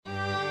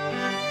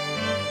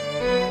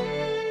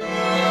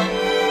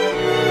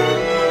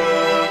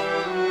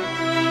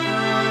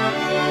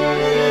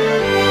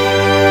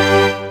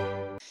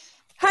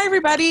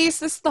everybody.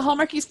 So this is the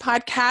Hallmarkies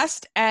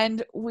podcast,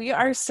 and we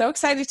are so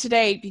excited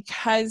today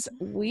because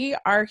we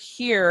are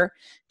here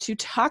to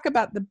talk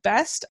about the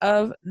best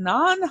of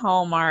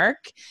non-Hallmark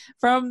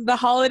from the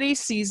holiday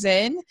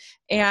season.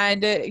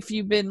 And if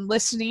you've been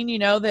listening, you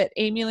know that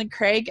Amy and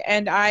Craig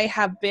and I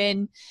have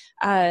been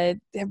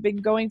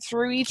going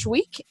through each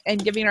week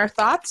and giving our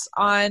thoughts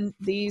on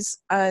these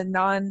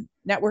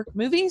non-network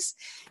movies.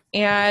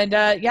 And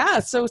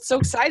so it's so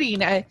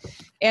exciting.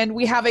 And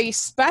we have a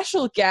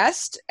special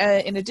guest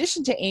in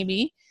addition to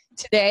Amy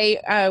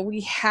today.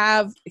 We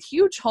have a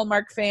huge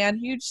Hallmark fan,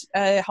 huge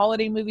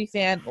holiday movie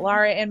fan.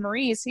 Laura and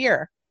Marie is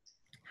here.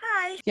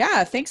 Hi.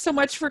 Yeah, thanks so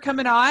much for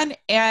coming on.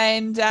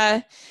 And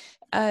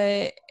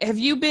have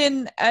you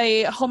been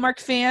a Hallmark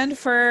fan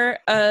for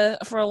a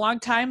long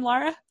time,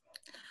 Laura?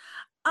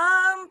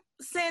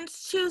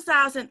 Since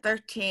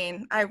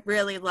 2013, I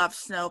really love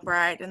Snow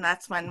Bride, and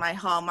that's when my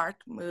Hallmark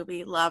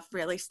movie love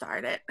really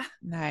started.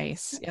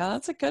 Nice. Yeah,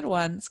 that's a good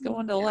one. It's a good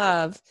one to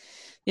love.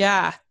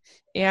 Yeah.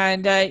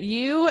 And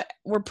you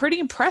were pretty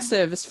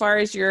impressive as far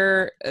as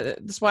your,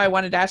 that's why I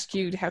wanted to ask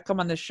you to come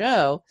on the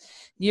show.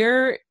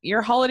 Your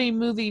holiday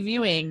movie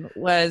viewing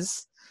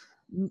was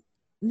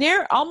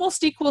near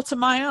almost equal to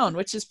my own,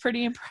 which is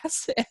pretty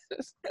impressive.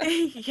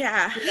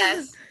 Yeah.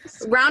 Yes.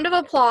 Round of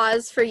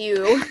applause for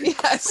you.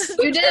 Yes.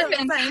 You did a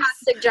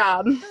fantastic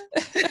job.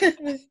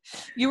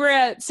 You were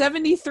at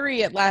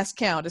 73 at last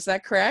count. Is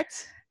that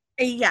correct?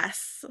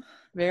 Yes.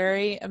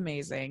 Very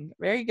amazing.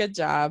 Very good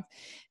job.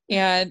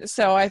 And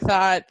so I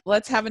thought,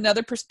 let's have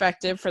another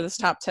perspective for this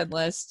top 10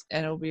 list,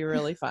 and it'll be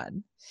really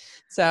fun.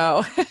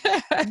 So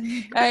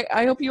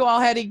I hope you all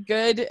had a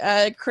good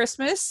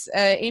Christmas.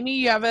 Amy,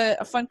 you have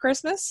a fun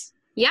Christmas?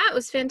 Yeah, it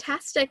was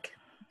fantastic.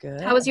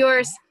 Good. How was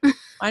yours?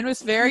 Mine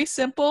was very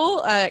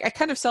simple. I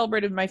kind of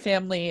celebrated my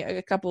family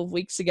a couple of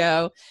weeks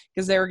ago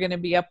because they were going to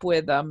be up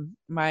with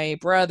my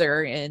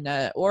brother in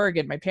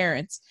Oregon, my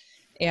parents.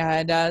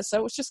 And so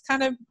it was just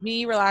kind of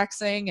me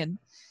relaxing and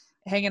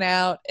hanging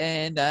out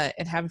and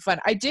having fun.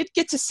 I did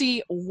get to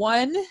see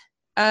one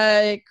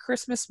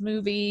Christmas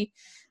movie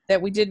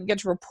that we didn't get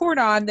to report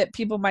on that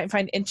people might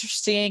find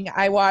interesting.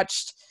 I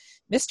watched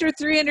Mr.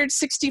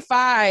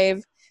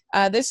 365.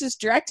 This is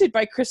directed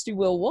by Christy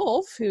Will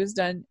Wolf, who's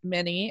done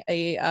many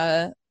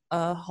a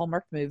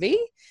Hallmark movie.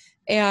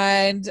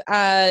 And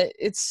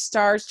it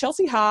stars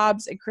Chelsea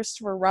Hobbs and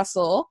Christopher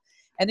Russell.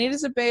 And it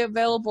is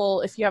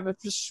available if you have a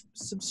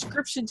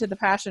subscription to the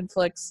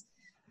Passionflix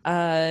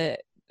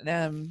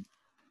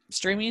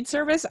streaming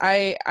service.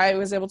 I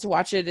was able to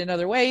watch it in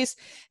other ways.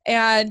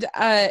 And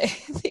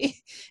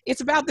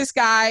it's about this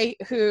guy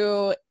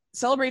who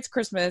celebrates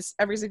Christmas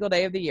every single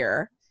day of the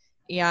year.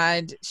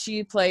 And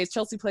Chelsea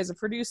plays a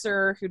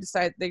producer who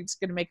decided they're just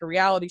going to make a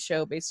reality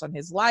show based on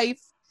his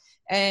life.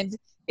 And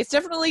it's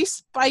definitely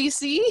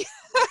spicy.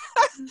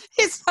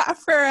 It's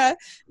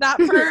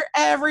not for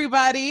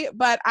everybody,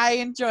 but I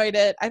enjoyed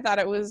it. I thought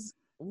it was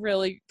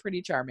really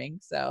pretty charming.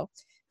 So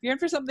if you're in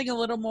for something a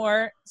little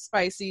more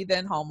spicy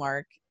than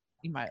Hallmark,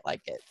 you might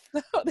like it.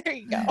 So there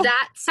you go.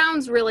 That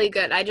sounds really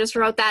good. I just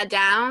wrote that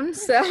down.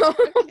 So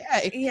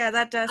Okay. Yeah,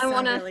 that does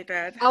sound really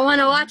good. I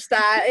want to watch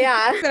that.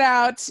 Yeah. Check it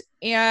out.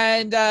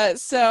 And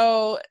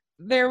so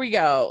there we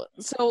go.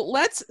 So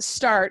let's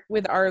start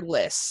with our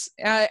lists.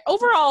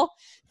 Overall,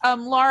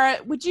 Laura,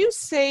 would you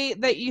say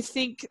that you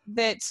think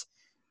that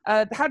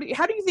how do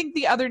you think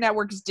the other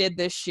networks did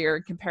this year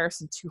in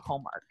comparison to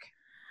Hallmark?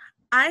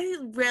 I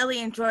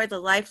really enjoyed the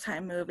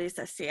Lifetime movies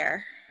this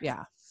year.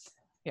 Yeah.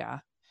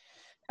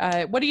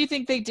 What do you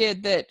think they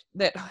did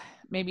that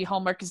maybe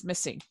Hallmark is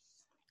missing?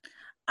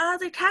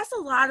 They cast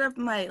a lot of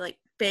my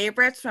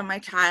favorites from my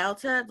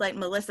childhood, like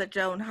Melissa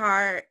Joan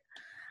Hart,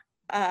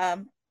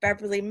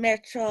 Beverly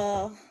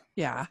Mitchell.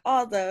 Yeah.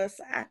 All those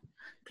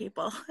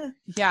people.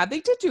 Yeah, they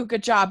did do a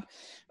good job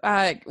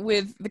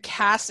with the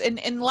cast.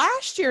 And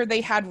last year they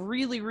had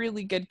really,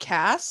 really good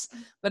casts,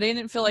 but I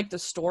didn't feel like the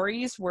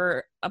stories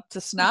were up to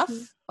snuff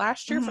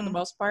last year for the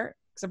most part,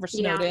 except for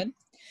Snowden.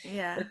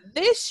 Yeah. But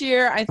this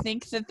year, I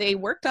think that they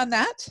worked on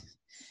that,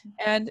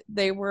 and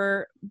they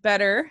were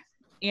better.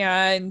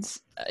 And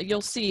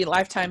you'll see,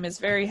 Lifetime is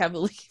very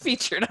heavily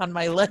featured on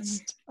my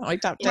list, on my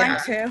top 10. Mine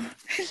too.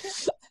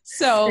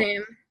 So,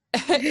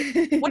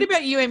 Same. what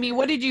about you, Amy?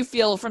 What did you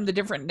feel from the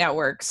different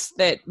networks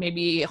that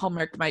maybe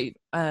Hallmark might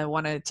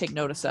want to take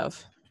notice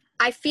of?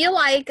 I feel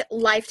like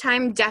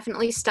Lifetime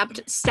definitely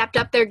stepped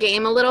up their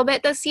game a little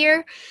bit this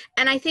year.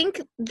 And I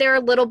think they're a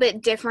little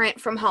bit different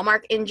from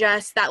Hallmark in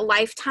just that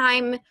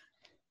Lifetime,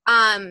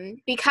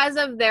 because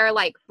of their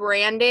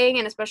branding,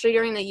 and especially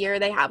during the year,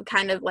 they have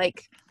kind of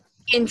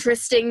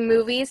interesting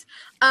movies,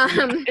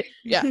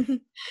 Yeah.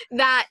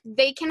 that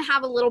they can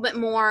have a little bit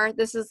more,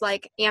 this is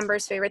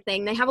Amber's favorite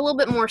thing, they have a little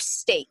bit more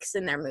stakes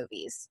in their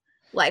movies.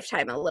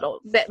 Lifetime a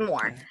little bit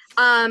more.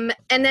 And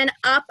then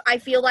Up, I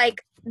feel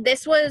like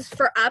this was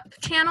for Up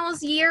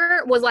Channel's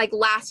year was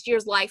last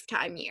year's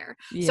Lifetime year.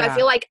 Yeah. So I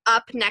feel like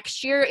Up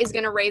next year is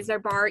going to raise their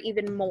bar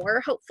even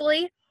more,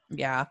 hopefully.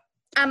 Yeah.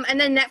 And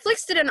then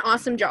Netflix did an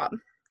awesome job.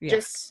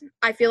 Yeah.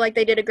 I feel like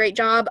they did a great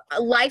job.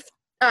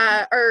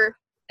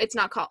 it's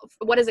not called,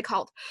 what is it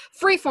called?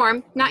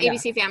 Freeform, not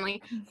ABC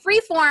Family.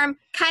 Freeform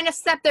kind of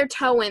stepped their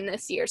toe in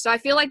this year. So I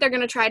feel like they're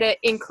going to try to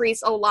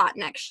increase a lot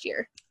next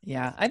year.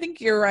 Yeah, I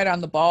think you're right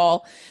on the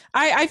ball.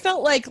 I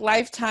felt like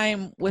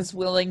Lifetime was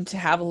willing to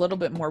have a little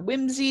bit more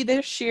whimsy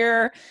this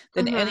year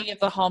than any of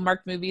the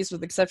Hallmark movies,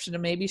 with the exception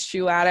of maybe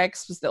Shoe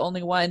Addicts was the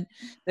only one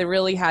that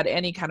really had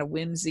any kind of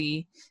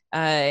whimsy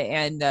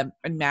and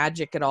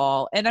magic at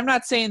all. And I'm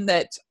not saying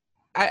that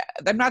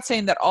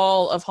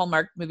all of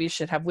Hallmark movies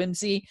should have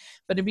whimsy,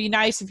 but it'd be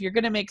nice if you're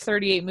going to make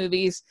 38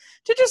 movies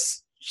to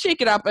just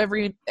shake it up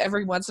every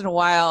once in a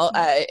while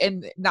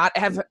and not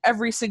have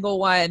every single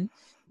one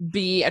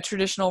be a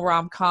traditional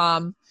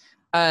rom-com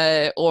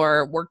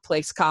or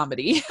workplace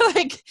comedy.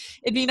 Like,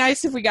 it'd be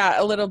nice if we got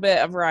a little bit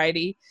of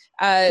variety.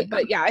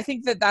 But yeah, I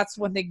think that that's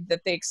one thing that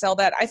they excelled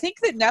at. I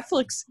think that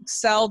Netflix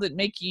excelled at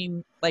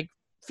making like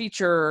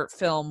feature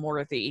film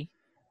worthy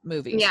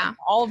movies. Yeah.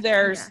 All of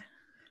theirs.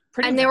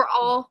 Yeah. And they were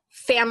all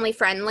family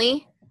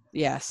friendly.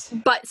 Yes.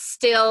 But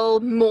still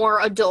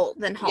more adult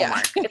than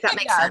Hallmark, if that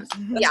makes sense.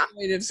 That's the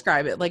way to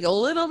describe it. Like a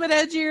little bit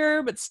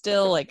edgier, but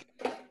still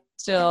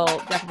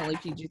definitely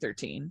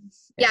PG-13.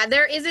 Yeah,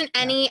 there isn't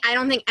any, I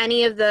don't think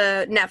any of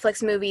the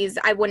Netflix movies,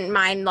 I wouldn't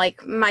mind, like,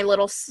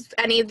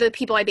 any of the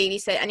people I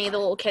babysit, any of the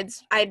little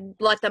kids, I'd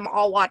let them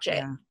all watch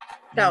it. Yeah.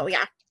 So,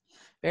 yeah.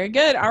 Very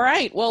good. All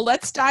right. Well,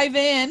 let's dive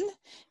in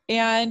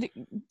and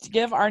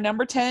give our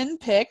number 10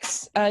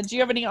 picks. Do you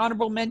have any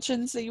honorable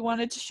mentions that you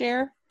wanted to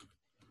share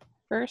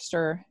first,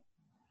 or?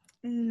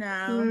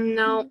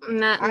 No.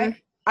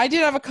 I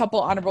did have a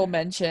couple honorable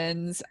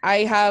mentions.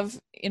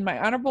 In my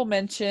honorable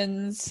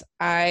mentions,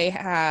 I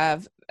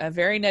have A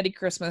Very Nutty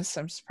Christmas.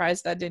 I'm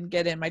surprised that didn't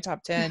get in my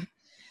top 10.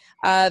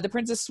 The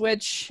Princess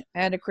Switch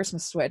and A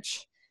Christmas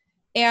Switch.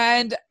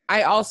 And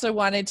I also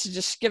wanted to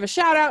just give a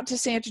shout out to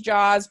Santa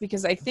Jaws,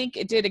 because I think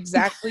it did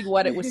exactly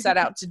what it was set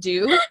out to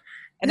do.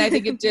 And I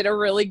think it did a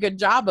really good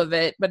job of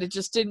it, but it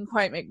just didn't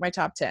quite make my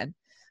top 10.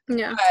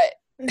 Yeah. But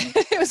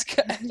it was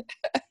good.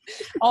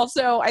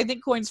 Also, I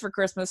think Coins for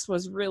Christmas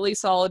was really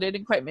solid. It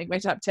didn't quite make my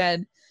top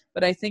 10,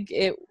 but I think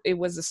it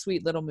was a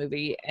sweet little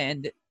movie,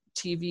 and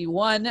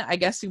TV1, I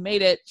guess, who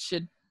made it,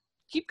 should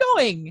keep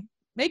going,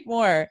 make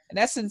more. And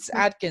Essence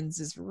Atkins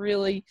is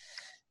really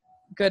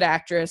good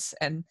actress,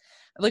 and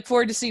I look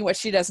forward to seeing what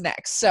she does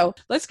next. So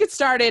let's get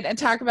started and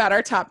talk about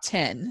our top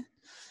 10.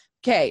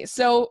 Okay,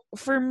 so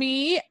for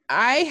me,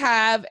 I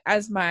have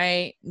as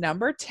my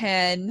number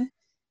 10,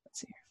 let's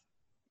see here.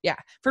 Yeah,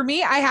 for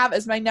me, I have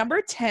as my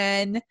number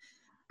 10,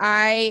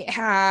 I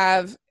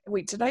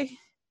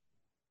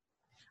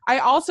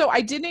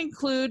didn't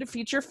include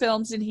feature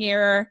films in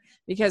here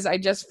because I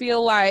just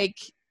feel like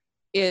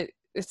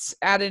it's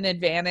at an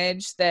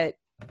advantage that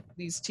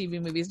these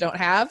TV movies don't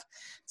have.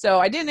 So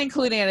I didn't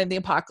include Anna and the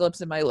Apocalypse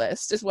in my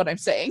list, is what I'm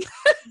saying.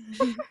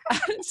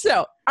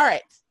 So, all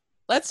right,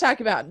 let's talk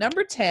about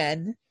number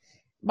 10.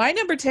 My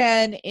number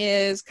 10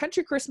 is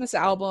Country Christmas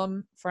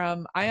Album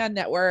from Ion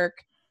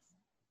Network.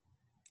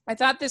 I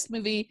thought this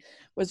movie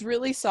was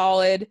really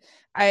solid.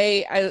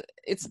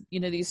 It's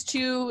these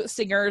two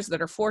singers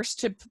that are forced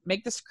to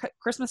make this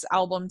Christmas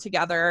album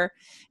together,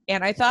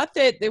 and I thought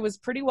that it was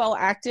pretty well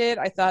acted.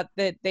 I thought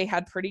that they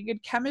had pretty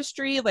good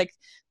chemistry. Like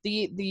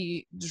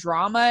the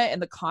drama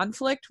and the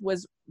conflict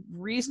was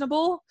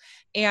reasonable,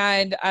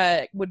 and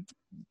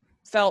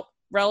felt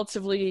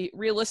relatively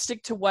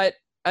realistic to what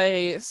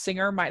a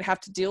singer might have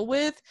to deal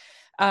with,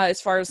 as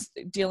far as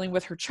dealing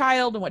with her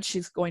child and what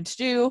she's going to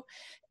do.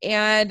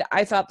 And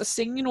I thought the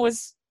singing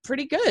was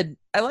pretty good.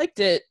 I liked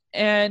it.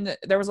 And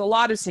there was a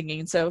lot of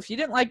singing. So if you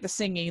didn't like the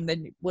singing,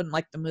 then you wouldn't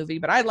like the movie.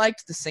 But I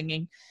liked the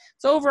singing.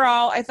 So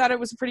overall, I thought it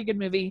was a pretty good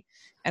movie.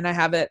 And I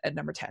have it at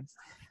number 10.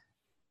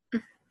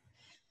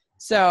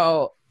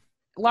 So,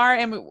 Laura,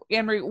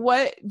 Anne-Marie,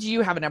 what do you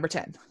have at number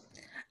 10?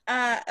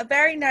 A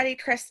Very Nutty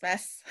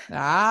Christmas.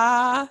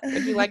 What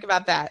do you like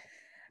about that?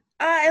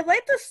 I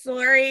like the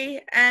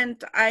story,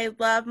 and I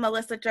love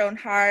Melissa Joan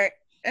Hart.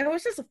 And it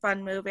was just a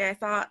fun movie, I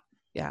thought.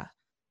 Yeah.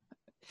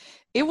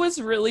 It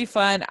was really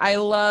fun. I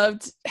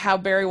loved how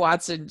Barry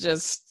Watson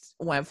just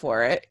went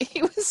for it.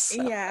 He was so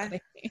funny.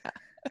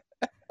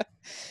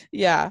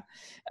 Yeah.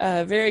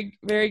 Very,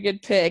 very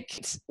good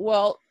pick.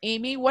 Well,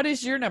 Amy, what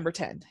is your number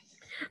 10?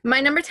 My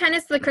number 10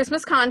 is The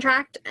Christmas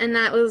Contract, and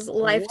that was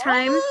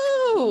Lifetime.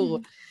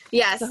 Whoa!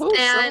 Yes. So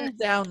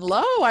down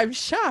low. I'm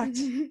shocked.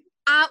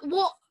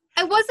 Well,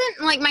 it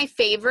wasn't like my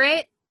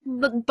favorite,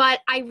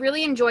 but I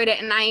really enjoyed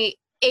it, and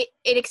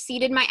it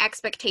exceeded my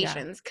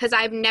expectations because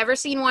I've never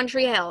seen One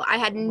Tree Hill. I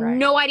had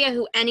no idea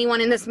who anyone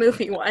in this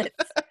movie was.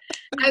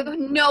 I have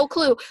no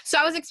clue. So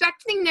I was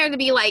expecting there to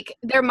be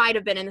there might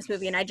have been in this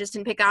movie and I just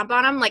didn't pick up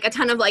on them, a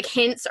ton of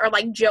hints or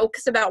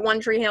jokes about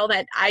One Tree Hill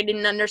that I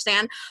didn't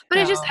understand. But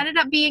it just ended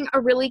up being a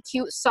really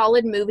cute,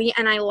 solid movie,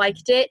 and I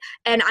liked it.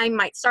 And I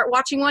might start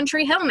watching One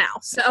Tree Hill now.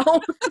 So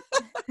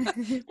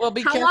well,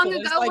 be how careful. long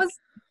ago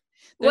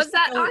was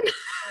that on?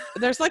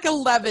 There's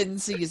 11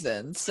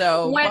 seasons,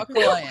 so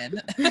buckle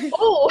in.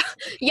 Oh,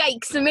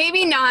 yikes.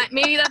 Maybe not.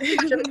 Maybe that's too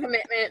much of a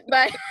commitment,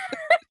 but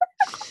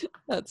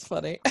That's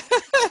funny.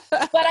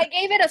 But I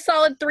gave it a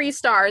solid 3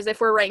 stars if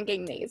we're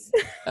ranking these.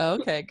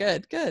 Okay,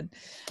 good.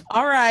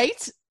 All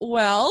right.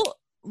 Well,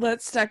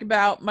 let's talk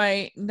about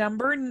my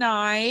number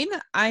 9.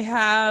 I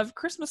have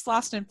Christmas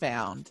Lost and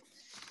Found.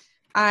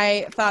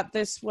 I thought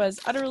this was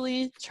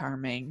utterly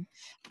charming.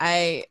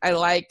 I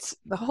liked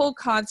the whole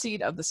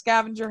conceit of the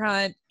scavenger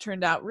hunt.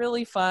 Turned out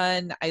really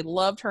fun. I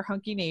loved her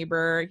hunky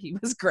neighbor. He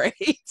was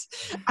great.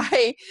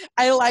 I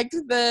liked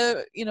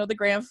the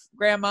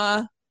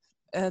grandma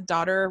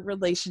daughter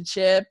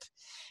relationship,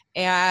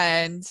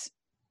 and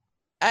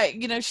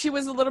she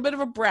was a little bit of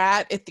a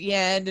brat at the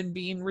end and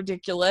being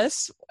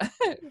ridiculous.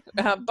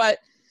 But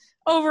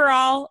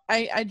overall,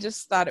 I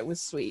just thought it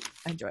was sweet.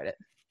 I enjoyed it.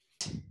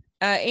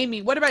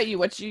 Amy, what about you?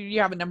 What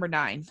you have at number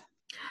 9?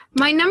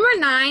 My number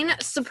 9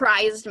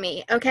 surprised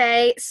me.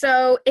 Okay,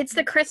 so it's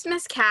the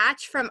Christmas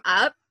Catch from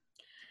Up.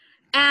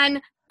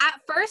 And at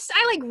first,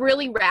 I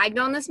really ragged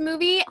on this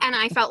movie, and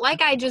I felt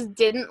like I just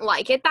didn't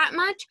like it that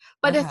much.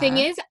 But the thing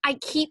is, I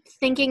keep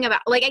thinking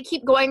about, I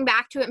keep going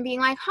back to it and being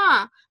like,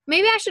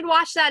 maybe I should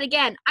watch that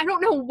again. I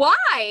don't know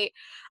why.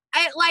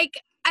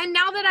 And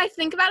now that I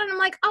think about it, I'm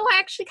like, oh, I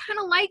actually kind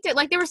of liked it.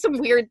 There were some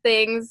weird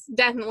things,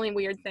 definitely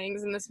weird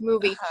things in this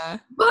movie.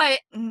 But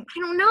I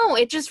don't know.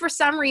 It just, for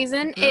some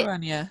reason,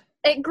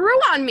 it grew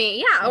on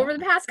me, over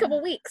the past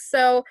couple weeks.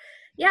 So,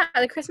 yeah,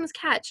 the Christmas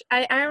Catch.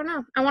 I don't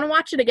know. I want to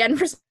watch it again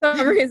for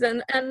some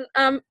reason. And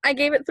I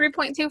gave it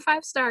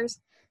 3.25 stars.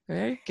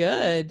 Very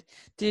good.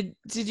 Did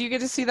you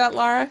get to see that,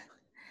 Laura?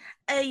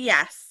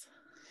 Yes.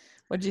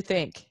 What'd you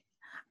think?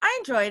 I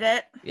enjoyed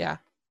it. Yeah.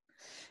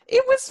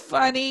 It was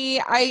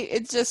funny.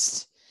 I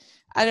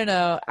don't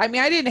know. I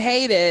mean, I didn't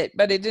hate it,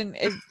 but it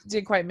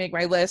didn't quite make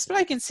my list, but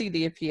I can see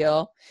the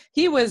appeal.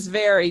 He was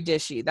very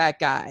dishy, that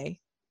guy.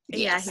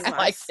 Yeah, he was. I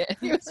liked it.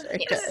 He was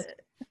very good.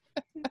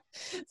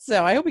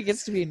 So I hope he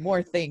gets to be in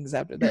more things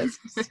after this.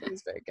 He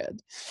was very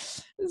good.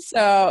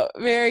 So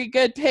very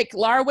good pick.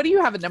 Laura, what do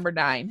you have at number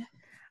 9?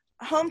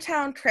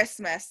 Hometown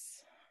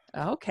Christmas.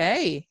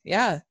 Okay.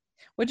 Yeah.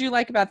 What do you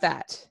like about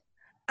that?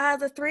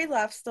 The 3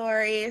 love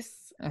stories.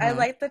 I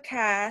liked the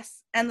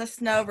cast, and the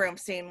snow room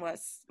scene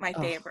was my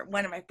favorite.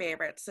 One of my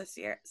favorites this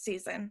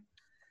season.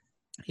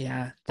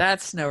 Yeah,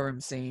 that snow room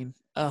scene.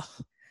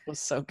 Was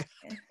so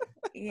good.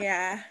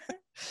 Yeah.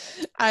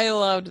 I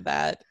loved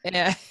that, and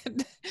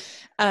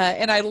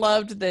I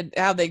loved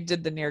how they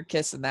did the near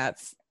kiss in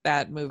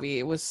that movie.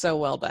 It was so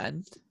well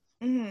done.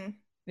 Mm-hmm.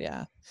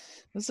 Yeah,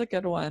 it was a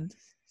good one.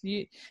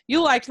 You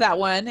liked that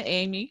one,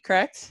 Amy,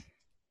 correct?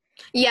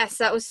 Yes,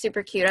 that was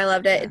super cute. I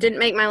loved it. Yeah. It didn't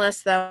make my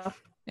list though.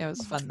 It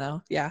was fun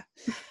though. Yeah.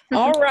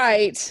 All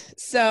right.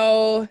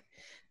 So,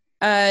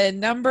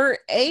 number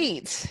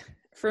 8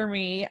 for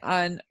me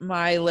on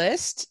my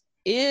list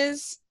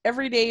is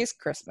Every Day is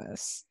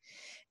Christmas.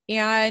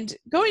 And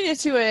going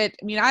into it,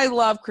 I mean, I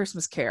love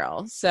Christmas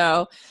Carol.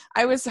 So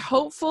I was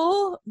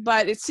hopeful,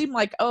 but it seemed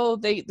like,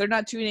 they're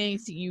not doing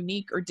anything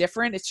unique or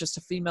different. It's just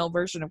a female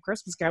version of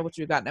Christmas Carol, which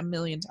we've gotten a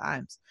million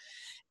times.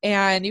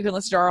 And you can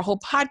listen to our whole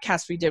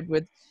podcast we did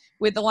with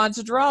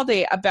Alonzo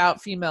Duralde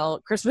about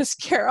female Christmas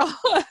Carol.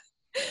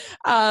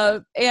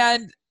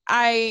 And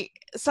I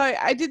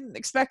didn't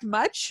expect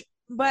much,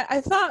 but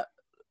I thought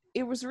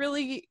it was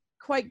really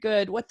quite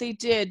good what they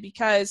did,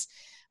 because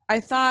I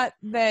thought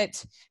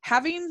that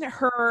having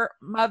her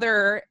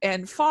mother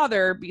and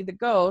father be the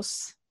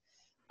ghosts,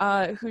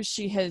 who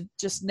she had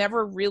just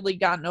never really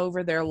gotten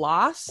over their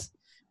loss,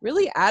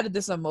 really added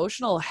this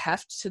emotional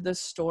heft to the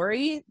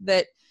story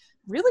that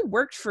really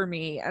worked for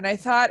me. And I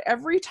thought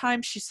every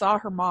time she saw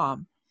her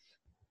mom,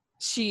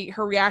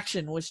 her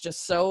reaction was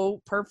just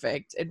so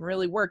perfect and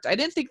really worked. I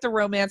didn't think the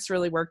romance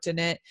really worked in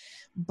it,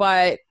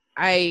 but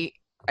I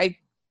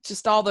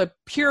just, all the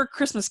pure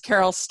Christmas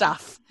Carol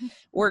stuff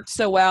worked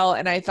so well.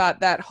 And I thought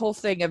that whole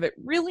thing of it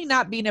really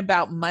not being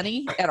about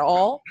money at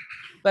all,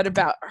 but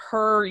about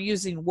her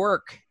using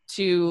work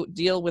to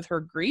deal with her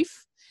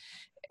grief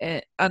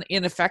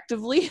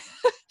ineffectively.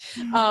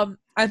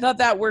 I thought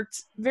that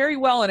worked very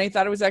well, and I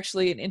thought it was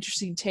actually an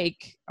interesting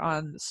take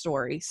on the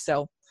story.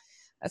 So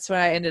that's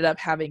why I ended up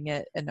having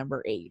it at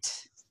number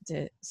 8.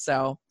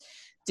 So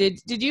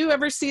did you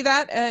ever see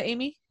that,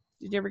 Amy?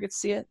 Did you ever get to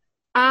see it?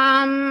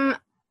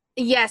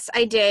 Yes,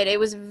 I did. It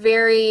was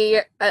very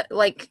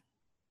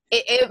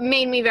it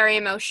made me very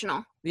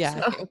emotional.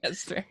 Yeah, so. It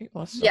was very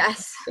emotional.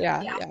 Yes.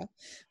 Yeah.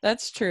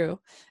 That's true.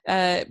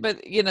 But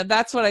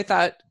that's what I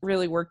thought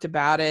really worked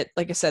about it.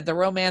 Like I said, the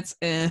romance,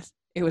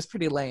 it was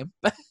pretty lame.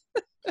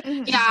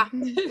 Yeah.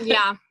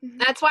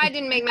 That's why I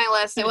didn't make my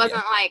list. It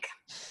wasn't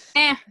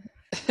Yeah.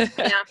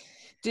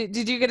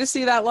 Did you get to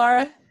see that,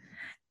 Laura?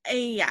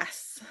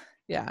 Yes.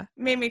 Yeah.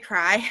 Made me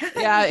cry.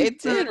 Yeah,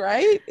 it did,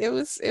 right? It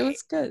was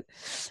good.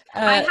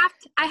 I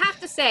have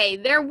to say,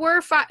 there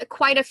were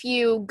quite a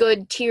few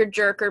good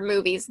tearjerker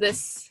movies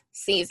this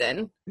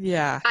season.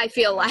 Yeah. I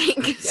feel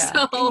like.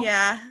 Yeah. So,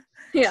 yeah.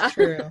 It's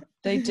true.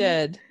 They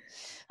did.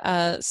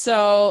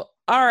 So,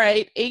 all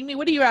right, Amy,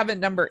 what do you have at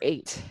number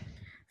 8?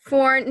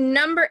 For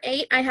number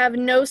 8, I have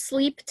No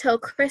Sleep Till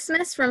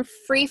Christmas from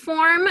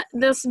Freeform.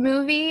 This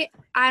movie,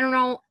 I don't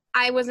know,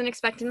 I wasn't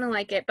expecting to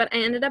like it, but I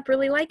ended up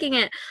really liking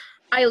it.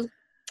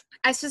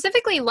 I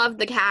specifically loved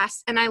the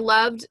cast, and I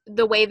loved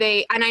the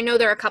way and I know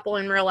they're a couple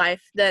in real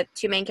life, the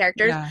two main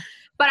characters,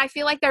 but I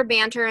feel like their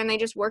banter and they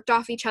just worked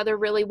off each other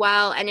really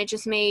well, and it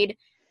just made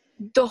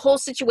the whole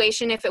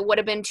situation, if it would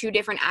have been two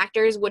different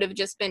actors, would have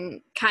just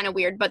been kind of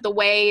weird. But the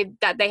way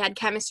that they had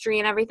chemistry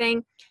and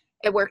everything,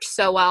 it worked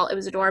so well. It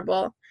was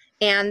adorable.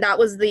 And that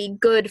was the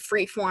good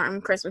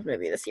freeform Christmas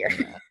movie this year.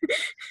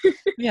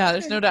 Yeah,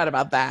 there's no doubt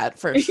about that,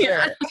 for sure.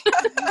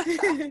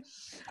 Yeah.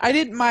 I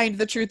didn't mind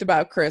The Truth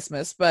About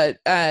Christmas, but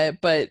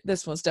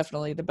this one's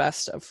definitely the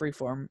best of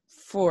freeform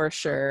for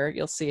sure.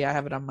 You'll see I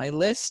have it on my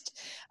list.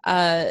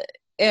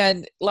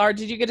 And Laura,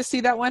 did you get to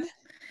see that one?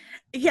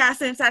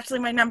 Yes, and it's actually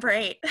my number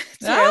 8.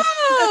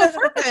 Oh,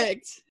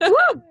 perfect.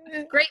 Woo!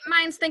 Great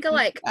minds think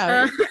alike.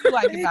 What do you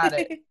like about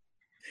it?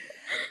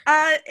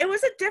 It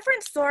was a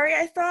different story,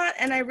 I thought,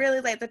 and I really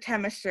liked the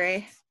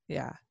chemistry.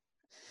 Yeah.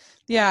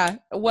 Yeah.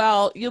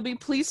 Well, you'll be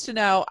pleased to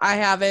know I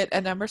have it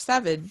at number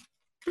 7.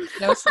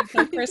 No Sleep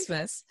Till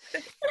Christmas.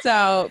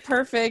 So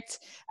perfect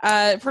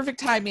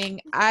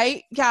timing.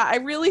 I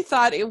really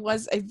thought it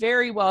was a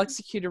very well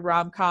executed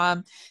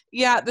rom-com.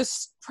 Yeah,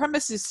 this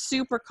premise is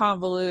super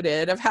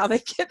convoluted of how they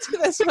get to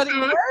this, but it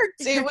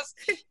worked.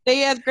 They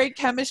had great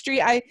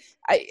chemistry. I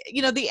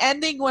the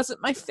ending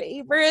wasn't my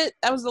favorite.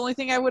 That was the only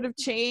thing I would have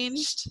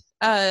changed.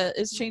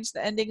 Is changed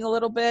the ending a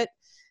little bit.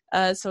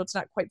 So it's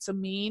not quite so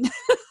mean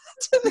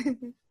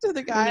to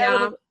the guy.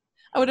 Yeah.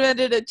 I would have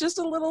ended it just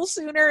a little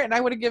sooner, and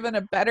I would have given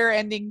a better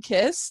ending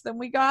kiss than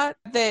we got.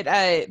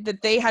 That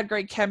they had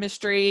great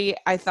chemistry.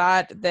 I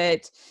thought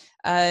that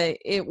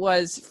it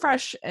was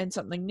fresh and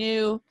something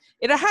new.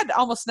 It had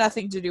almost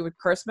nothing to do with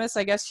Christmas.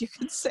 I guess you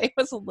could say it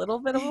was a little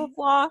bit of a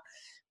flaw,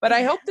 but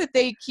I hope that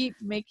they keep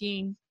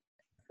making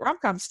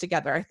rom-coms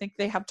together. I think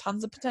they have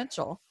tons of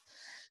potential.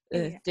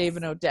 Yes. Dave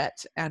and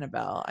Odette,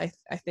 Annabelle.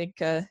 I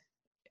think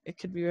it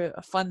could be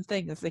a fun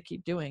thing if they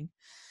keep doing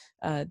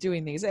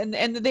these, and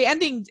the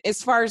ending,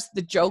 as far as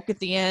the joke at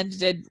the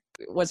end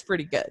was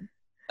pretty good.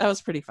 That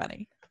was pretty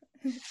funny.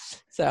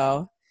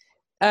 So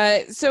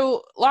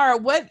Laura,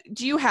 what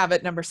do you have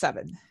at number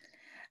 7?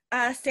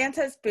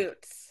 Santa's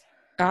Boots.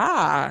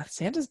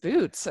 Santa's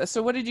Boots.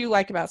 So what did you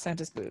like about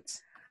Santa's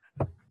Boots?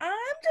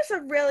 I'm just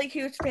a really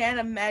huge fan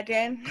of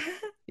Megan.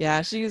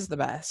 Yeah, she's the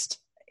best.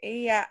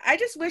 Yeah, I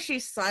just wish she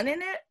sung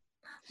in it.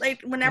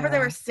 Like, whenever they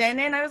were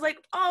singing, I was like,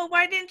 oh,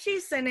 why didn't she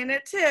sing in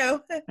it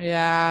too?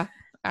 Yeah,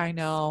 I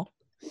know.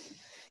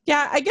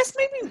 Yeah, I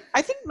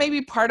think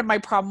maybe part of my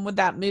problem with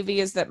that movie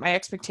is that my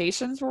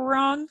expectations were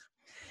wrong.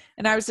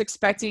 And I was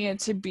expecting it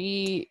to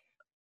be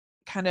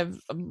kind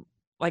of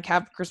like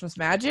have Christmas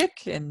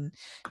magic and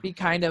be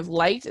kind of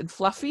light and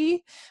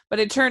fluffy. But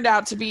it turned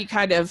out to be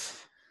kind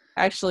of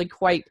actually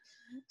quite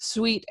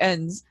sweet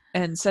and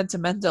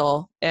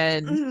sentimental.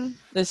 And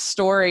this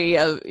story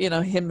of,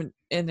 him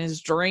in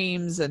his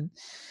dreams and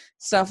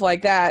stuff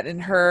like that.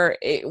 And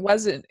it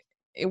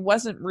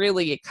wasn't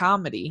really a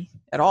comedy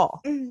at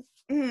all,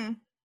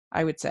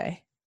 I would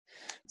say.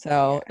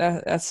 So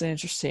that's an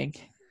interesting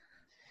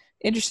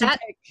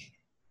pick.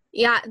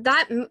 Yeah,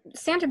 that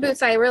Santa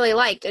Boots I really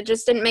liked. It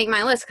just didn't make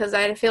my list because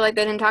I feel like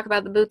they didn't talk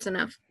about the boots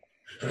enough.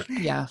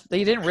 Yeah,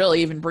 they didn't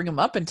really even bring them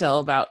up until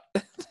about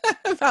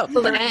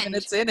 30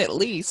 minutes in at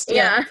least.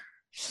 Yeah.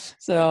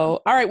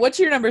 So, all right,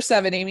 what's your number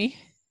 7, Amy?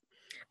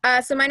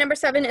 So my number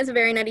 7 is A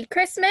Very Nutty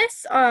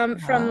Christmas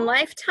from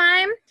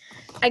Lifetime.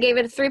 I gave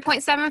it a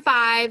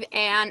 3.75,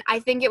 and I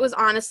think it was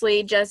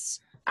honestly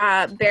just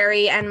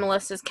Barry and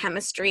Melissa's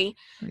chemistry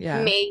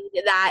made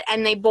that,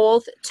 and they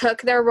both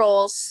took their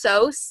roles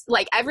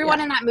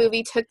everyone in that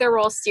movie took their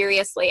roles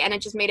seriously, and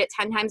it just made it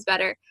 10 times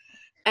better,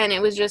 and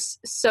it was just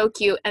so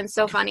cute and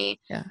so funny.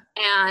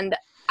 And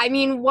I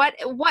mean, what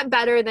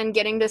better than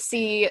getting to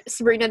see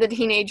Sabrina the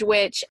Teenage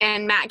Witch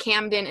and Matt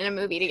Camden in a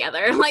movie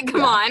together? Like,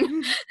 come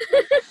on.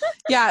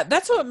 Yeah,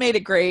 that's what made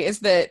it great, is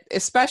that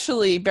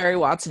especially Barry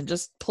Watson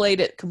just played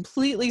it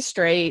completely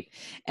straight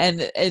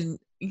and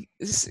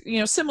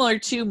similar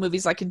to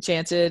movies like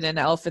Enchanted and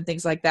Elf and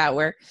things like that,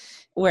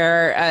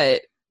 where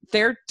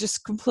they're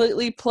just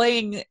completely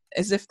playing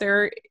as if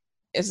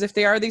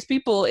they are these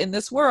people in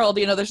this world.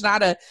 There's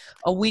not a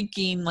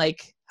winking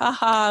like,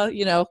 haha,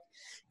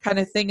 kind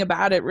of thing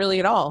about it really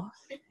at all.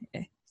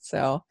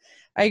 So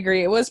I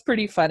agree. It was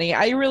pretty funny.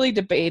 I really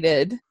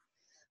debated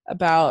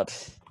about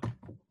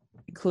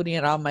including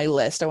it on my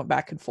list. I went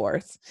back and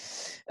forth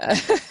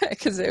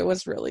because it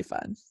was really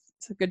fun.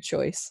 It's a good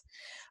choice.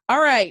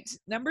 All right.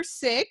 Number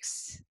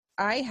 6,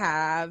 I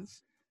have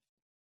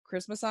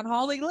Christmas on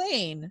Holly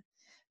Lane.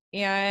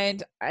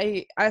 And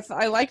I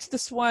liked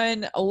this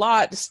one a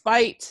lot,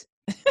 despite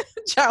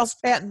Giles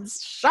Patton's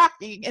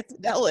shocking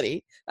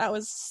infidelity. That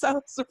was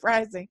so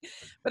surprising.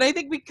 But I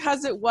think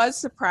because it was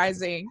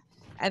surprising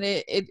and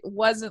it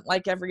wasn't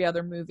like every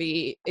other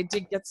movie, it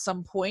did get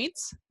some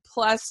points.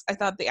 Plus, I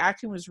thought the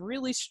acting was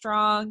really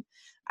strong.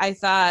 I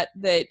thought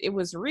that it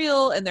was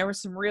real and there were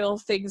some real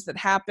things that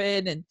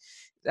happened and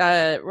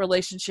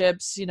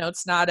relationships.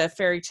 It's not a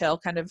fairy tale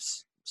kind of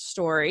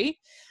story.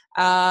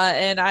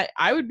 And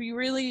I would be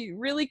really,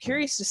 really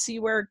curious to see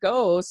where it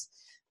goes.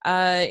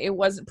 It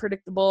wasn't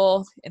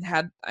predictable and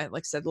had,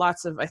 like I said,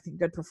 lots of, I think,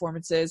 good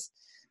performances.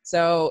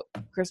 So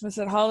Christmas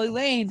at Holly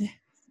Lane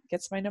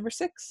gets my number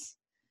 6.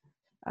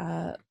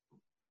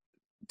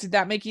 Did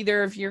that make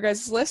either of your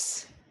guys'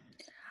 lists?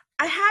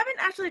 I haven't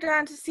actually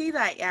gotten to see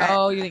that yet.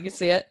 Oh, you didn't get to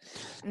see it?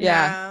 No.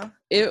 Yeah.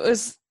 It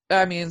was,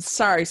 I mean,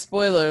 sorry,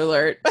 spoiler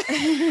alert.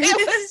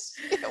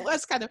 it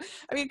was kind of,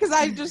 I mean, because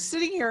I'm just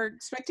sitting here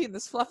expecting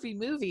this fluffy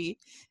movie,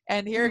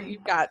 and here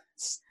you've got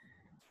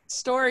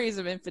stories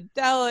of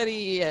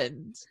infidelity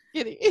and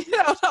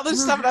all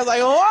this stuff, and I was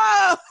like,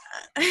 whoa.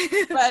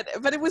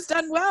 but it was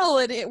done well,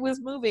 and it was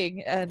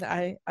moving, and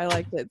I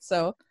liked it.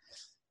 So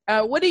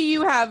what do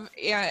you have,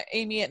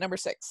 Amy, at number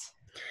 6?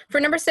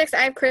 For number 6,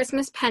 I have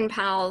Christmas Pen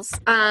Pals.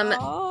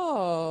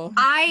 Oh.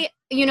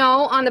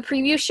 On the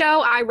preview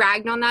show, I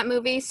ragged on that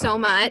movie so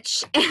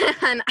much,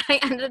 and I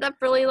ended up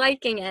really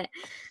liking it.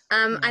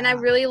 And I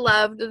really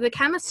loved the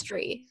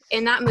chemistry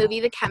in that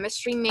movie. The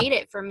chemistry made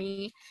it for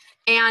me.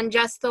 And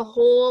just the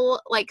whole,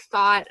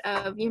 thought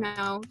of,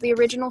 the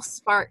original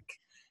spark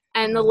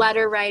and the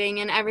letter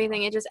writing and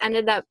everything. It just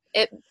ended up,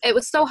 it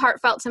was so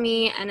heartfelt to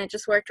me, and it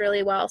just worked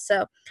really well.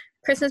 So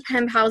Christmas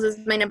Pen Pals is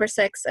my number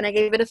 6, and I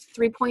gave it a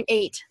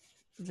 3.8.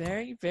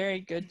 Very, very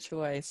good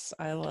choice.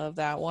 I love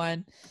that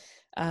one.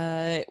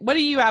 What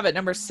do you have at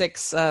number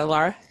 6,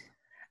 Laura?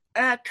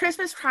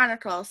 Christmas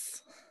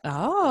Chronicles.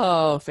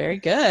 Oh, very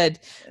good.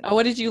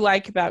 What did you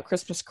like about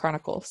Christmas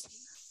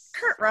Chronicles?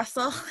 Kurt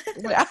Russell.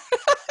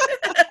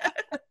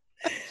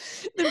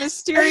 The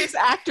mysterious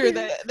actor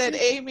that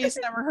Amy's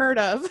never heard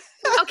of.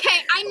 Okay,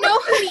 I know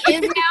who he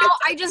is now.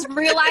 I just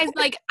realized,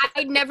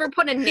 I never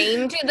put a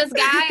name to this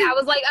guy. I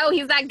was like, oh,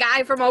 he's that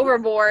guy from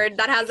Overboard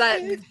that has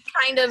that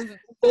kind of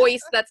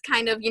voice that's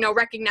kind of,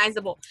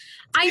 recognizable.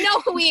 I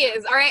know who he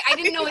is, all right? I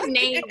didn't know his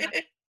name.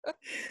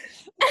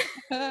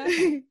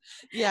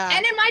 Yeah.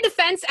 And in my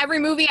defense, every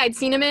movie I'd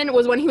seen him in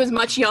was when he was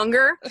much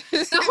younger.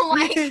 So,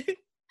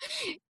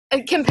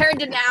 compared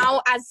to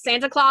now as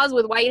Santa Claus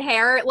with white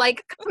hair,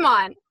 come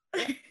on.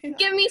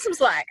 Give me some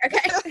slack,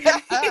 okay?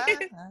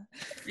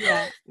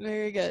 Yeah,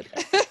 very good.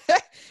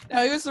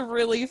 No, it was a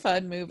really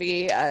fun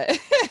movie.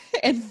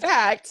 In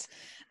fact,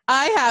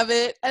 I have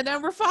it at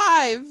number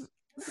 5.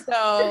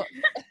 So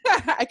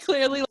I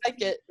clearly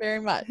like it very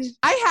much.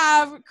 I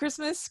have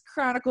Christmas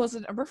Chronicles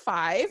at number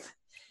 5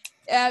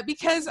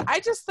 because I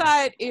just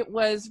thought it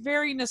was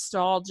very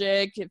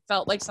nostalgic. It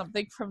felt like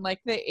something from the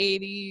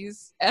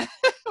 80s,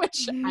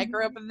 which I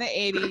grew up in the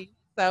 80s.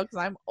 So, because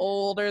I'm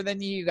older than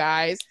you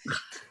guys,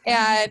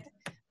 and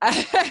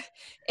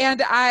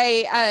and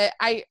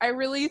I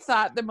really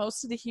thought that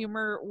most of the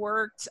humor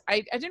worked.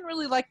 I didn't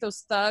really like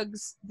those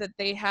thugs that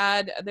they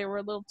had. They were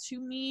a little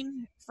too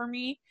mean for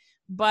me,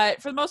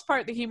 but for the most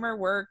part, the humor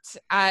worked.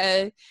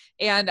 And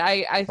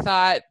I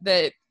thought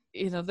that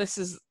this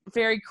is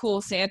very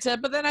cool Santa,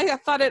 but then I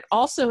thought it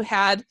also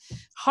had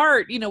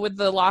heart, with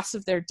the loss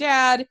of their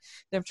dad,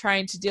 them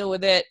trying to deal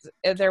with it.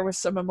 There was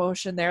some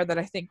emotion there that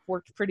I think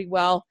worked pretty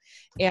well.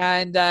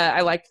 And I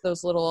liked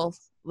those little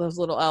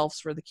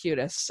elves were the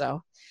cutest.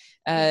 So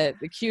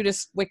the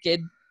cutest,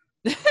 wicked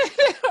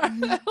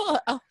little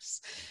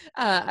elves.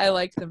 I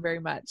liked them very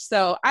much.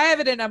 So I have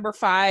it at number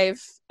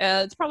 5.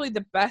 It's probably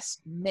the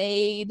best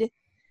made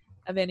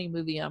of any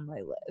movie on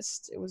my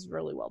list. It was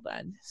really well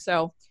done.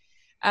 So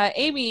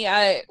Amy,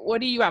 what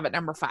do you have at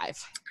number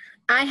 5?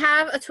 I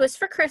have A Twist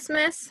for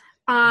Christmas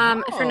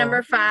for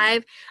number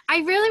 5. I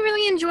really,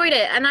 really enjoyed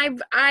it, and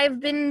I've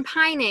been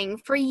pining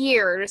for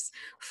years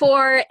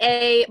for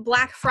a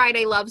Black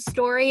Friday love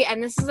story,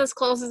 and this is as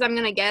close as I'm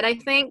gonna get, I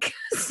think.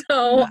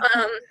 So,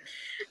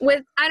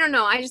 I don't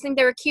know, I just think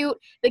they were cute.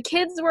 The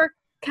kids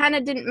kind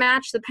of didn't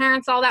match the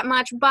parents all that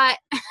much, but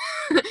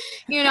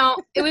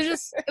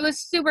it was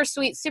super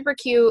sweet, super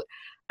cute.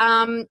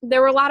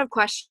 There were a lot of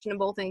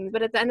questionable things,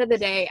 but at the end of the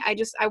day,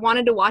 I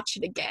wanted to watch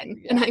it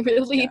again, and I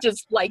really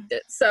just liked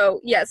it.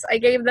 So yes, I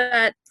gave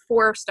that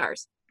 4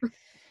 stars.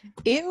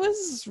 It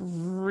was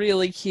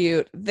really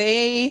cute.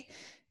 I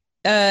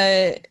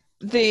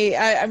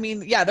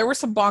mean, yeah, there were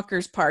some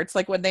bonkers parts,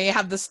 like when they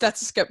have the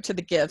stethoscope to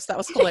the gifts. That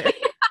was hilarious.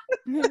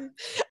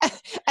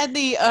 And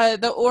the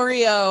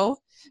Oreo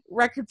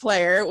record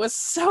player was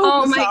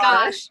so bizarre. My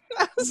gosh.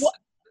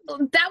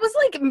 That was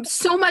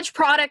so much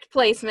product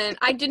placement.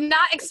 I did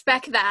not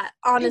expect that,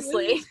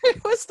 honestly.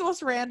 It was the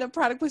most random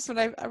product placement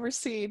I've ever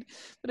seen,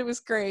 but it was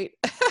great.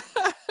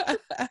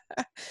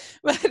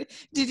 But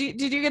did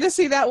you get to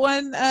see that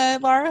one,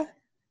 Laura?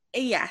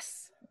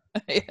 Yes.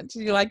 Did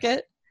you like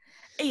it?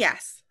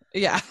 Yes.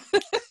 Yeah.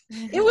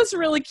 It was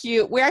really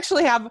cute. We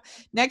actually have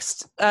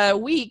next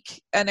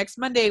week, next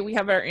Monday, we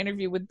have our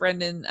interview with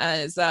Brendan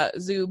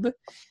Zub,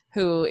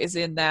 who is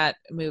in that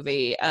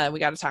movie. We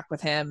got to talk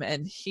with him,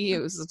 and he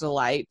was a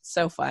delight.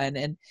 So fun.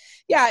 And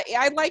yeah,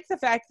 I like the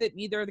fact that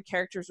neither of the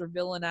characters were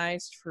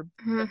villainized for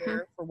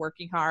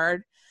working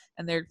hard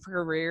and their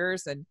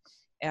careers. And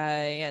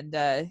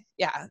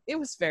yeah, it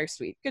was very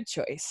sweet. Good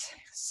choice.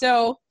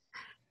 So,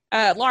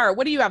 Laura,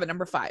 what do you have at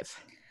number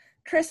 5?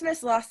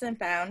 Christmas Lost and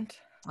Found.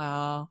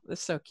 Oh,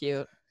 that's so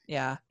cute.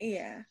 Yeah.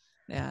 Yeah.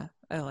 Yeah.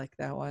 I like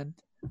that one.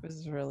 It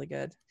was really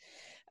good.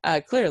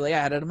 Clearly I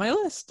had it on my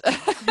list.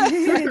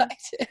 I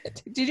liked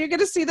it. Did you get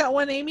to see that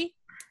one, Amy?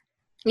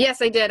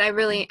 Yes, I did. I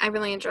really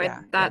enjoyed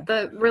that. Yeah.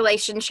 The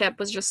relationship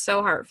was just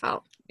so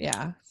heartfelt.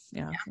 Yeah.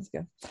 That's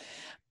good.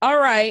 All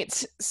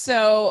right.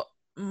 So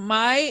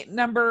my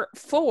number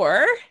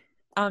 4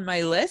 on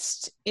my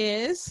list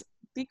is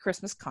The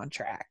Christmas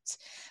Contract.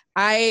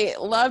 I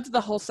loved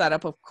the whole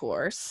setup, of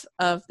course,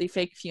 of the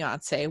fake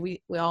fiance. We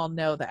all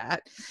know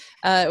that.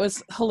 It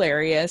was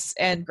hilarious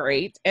and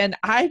great. And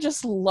I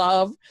just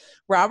love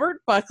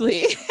Robert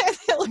Buckley and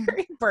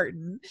Hillary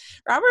Burton.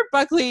 Robert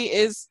Buckley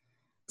is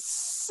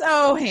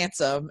so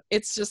handsome.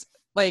 It's just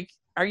like,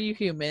 are you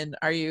human?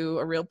 Are you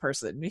a real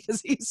person?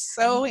 Because he's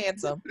so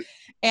handsome.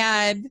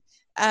 And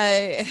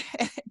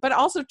but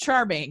also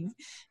charming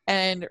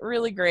and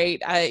really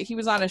great. He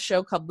was on a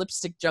show called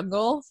Lipstick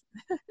Jungle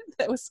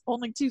that was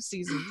only 2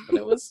 seasons, but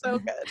it was so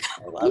good.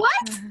 I loved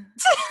What?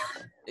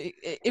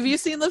 it. Have you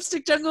seen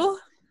Lipstick Jungle?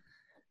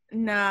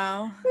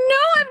 No. No,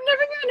 I've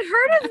never even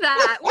heard of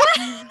that. What?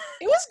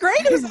 It was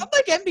great. It was on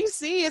like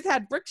NBC. It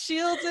had Brooke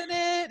Shields in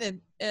it,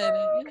 and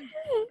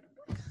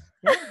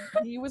yeah,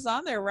 he was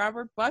on there.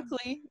 Robert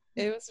Buckley.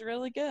 It was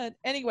really good.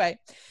 Anyway,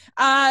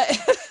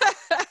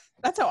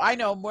 that's how I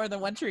know more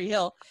than One Tree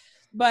Hill.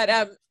 But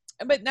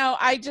no,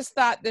 I just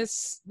thought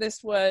this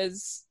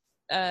was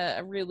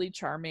a really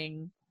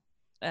charming,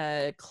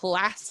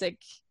 classic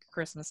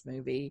Christmas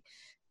movie,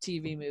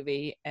 TV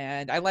movie,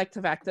 and I like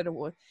the fact that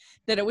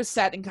it was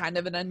set in kind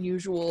of an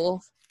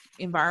unusual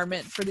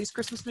environment for these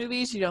Christmas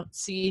movies. You don't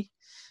see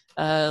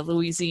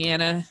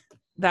Louisiana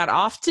that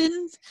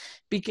often,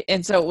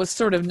 and so it was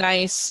sort of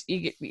nice,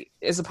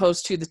 as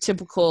opposed to the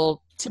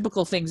typical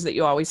things that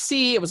you always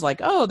see. It was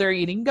like, oh, they're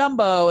eating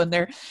gumbo and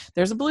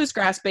there's a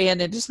bluegrass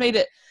band. It just made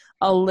it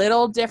a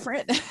little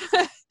different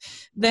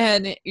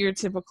than your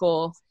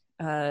typical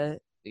set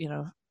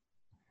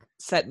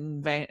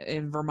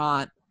in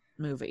Vermont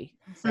movie.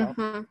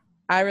 So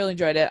I really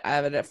enjoyed it. I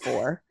have it at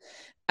 4.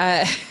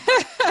 I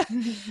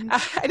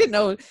didn't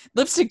know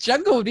Lipstick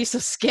Jungle would be so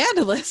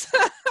scandalous.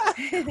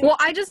 Well,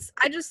 I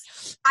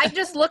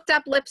just looked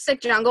up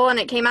Lipstick Jungle and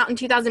it came out in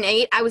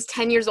 2008. I was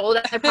 10 years old.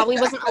 I probably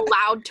wasn't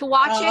allowed to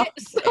watch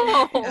it.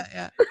 So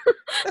Yeah.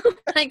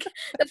 like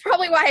that's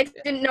probably why I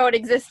didn't know it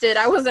existed.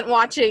 I wasn't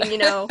watching,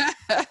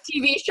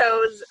 TV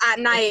shows at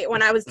night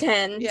when I was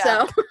 10. Yeah.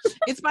 So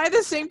It's by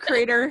the same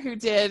creator who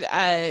did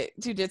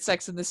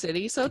Sex and the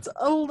City. So it's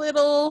a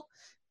little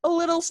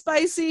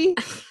spicy,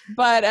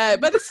 but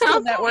it's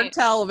still network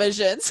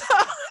television. So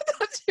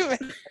don't do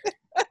it.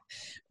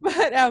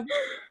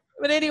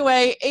 But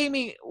anyway,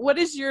 Amy, what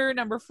is your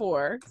number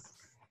 4?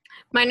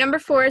 my number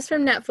 4 is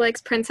from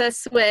Netflix, Princess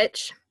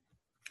Switch.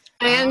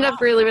 I ended up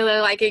really, really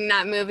liking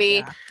that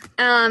movie.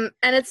 Yeah.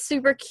 And it's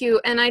super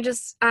cute. And I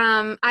just,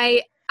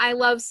 I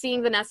love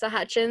seeing Vanessa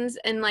Hudgens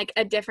in like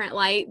a different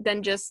light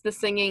than just the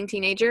singing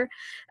teenager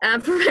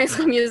from High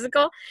School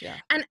Musical. Yeah.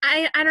 And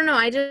I don't know,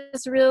 I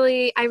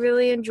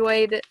really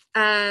enjoyed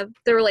the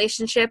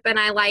relationship, and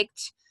I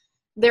liked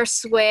their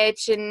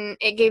switch, and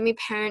it gave me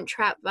Parent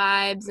Trap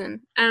vibes, and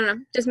I don't know,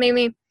 just made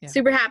me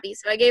super happy.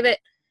 So I gave it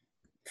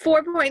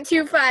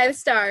 4.25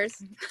 stars.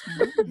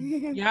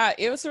 Yeah,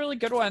 it was a really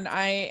good one.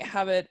 I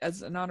have it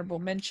as an honorable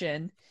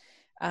mention.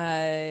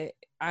 I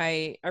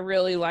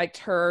really liked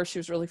her. She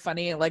was really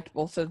funny. I liked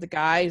both of the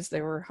guys.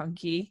 They were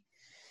hunky.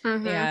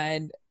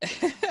 And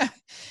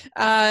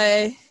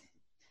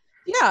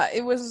yeah,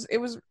 it was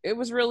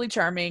really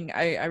charming.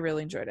 I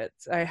really enjoyed it.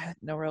 I had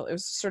it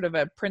was sort of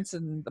a Prince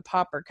and the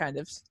Pauper kind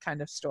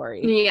of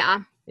story.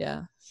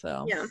 Yeah.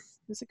 So it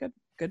was a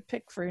good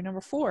pick for your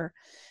number 4.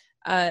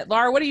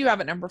 Laura, what do you have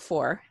at number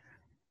 4?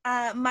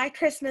 My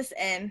Christmas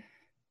Inn.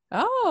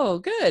 Oh,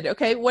 good.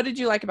 Okay, what did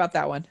you like about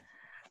that one?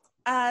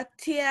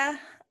 Tia,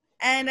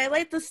 and I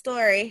like the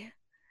story,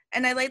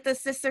 and I like the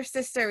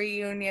sister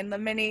reunion, the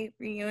mini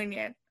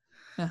reunion.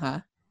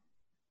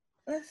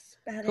 That's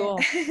about cool.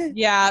 it.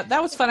 Yeah,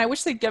 that was fun. I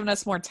wish they'd given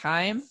us more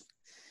time.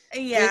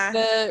 Yeah.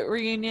 With the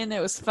reunion,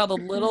 it felt a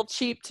little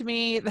cheap to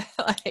me.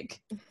 Like,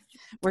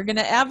 we're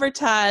gonna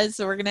advertise,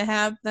 so we're gonna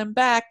have them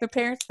back, their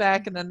parents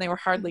back, and then they were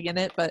hardly in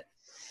it, but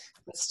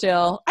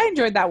still, I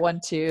enjoyed that one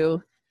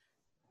too.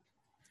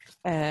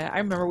 I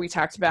remember we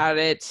talked about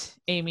it,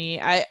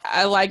 Amy.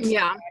 I liked the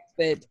fact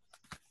that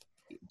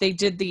they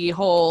did the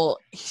whole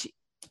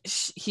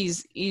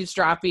he's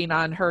eavesdropping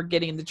on her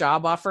getting the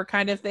job offer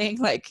kind of thing.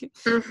 Like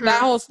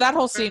that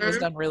whole scene was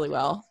done really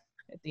well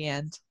at the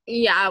end.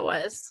 Yeah, it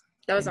was.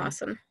 That was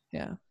awesome.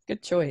 Yeah,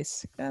 good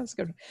choice. That was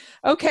good.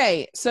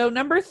 Okay, so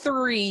number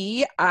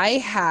 3, I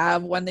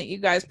have one that you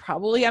guys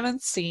probably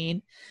haven't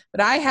seen,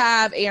 but I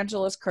have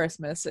Angela's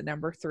Christmas at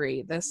number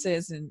 3. This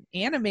is an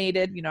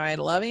animated, I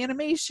love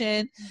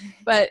animation,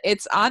 but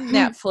it's on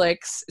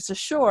Netflix. It's a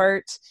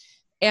short,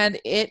 and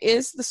it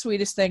is the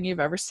sweetest thing you've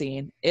ever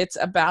seen. It's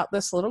about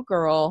this little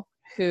girl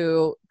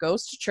who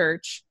goes to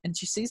church, and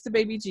she sees the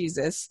baby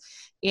Jesus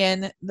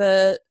in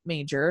the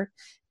manger,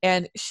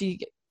 and she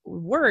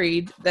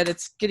worried that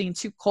it's getting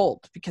too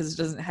cold because it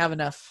doesn't have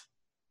enough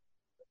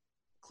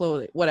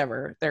clothing,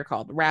 whatever they're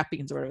called,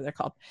 wrappings or whatever they're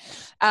called,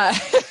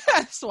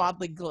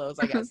 swaddling clothes,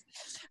 I guess.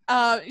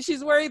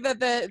 She's worried that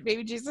the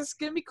baby Jesus is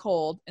gonna be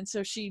cold, and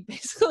so she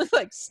basically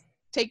like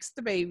takes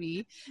the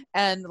baby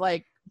and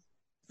like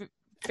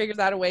figures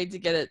out a way to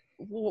get it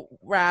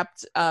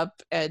wrapped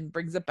up and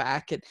brings it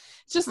back, and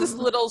it's just this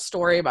little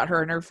story about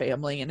her and her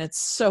family, and it's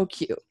so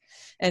cute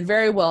and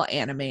very well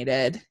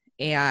animated,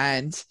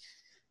 and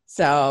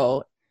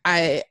so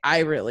I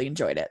really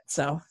enjoyed it.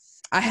 So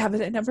I have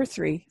it at number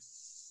 3.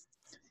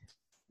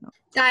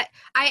 I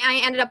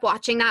ended up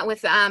watching that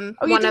with one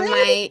of did?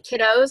 my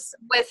kiddos,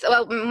 with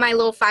my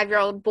little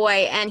 5-year-old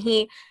boy, and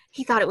he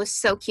thought it was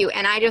so cute,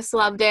 and I just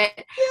loved it.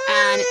 Yay!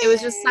 And it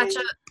was just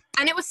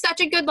such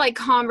a good like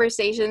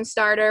conversation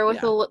starter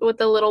with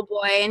the little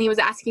boy, and he was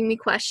asking me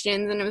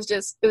questions, and it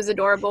was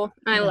adorable.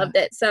 I loved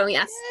it. So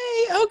yes.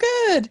 Yay! Oh,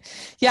 good.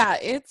 Yeah,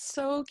 it's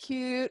so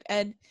cute,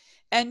 and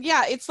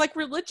yeah, it's like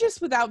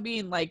religious without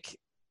being like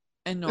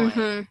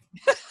annoying.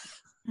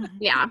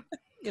 Yeah.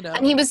 You know?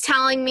 And he was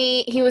telling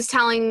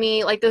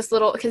me like this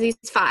little, because he's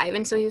 5,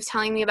 and so he was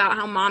telling me about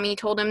how mommy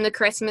told him the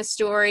Christmas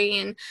story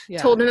and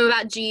told him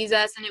about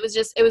Jesus, and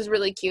it was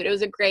really cute. It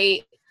was a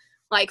great,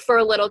 like, for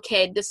a little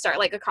kid to start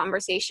like a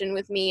conversation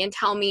with me and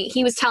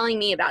he was telling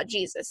me about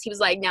Jesus. He was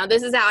like, now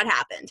this is how it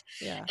happened.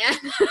 Yeah. And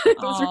it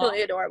was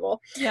really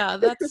adorable. Yeah,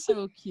 that's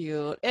so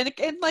cute. And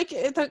like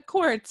at the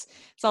courts,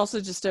 it's also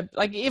just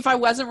like, if I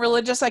wasn't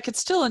religious, I could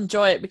still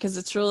enjoy it because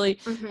it's really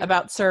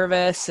about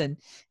service and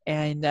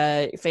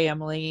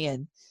family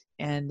and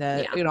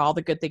you know, all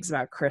the good things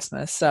about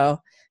Christmas.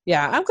 So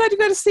yeah, I'm glad you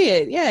got to see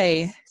it.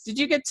 Yay. Did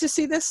you get to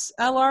see this,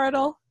 Laura, at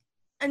all?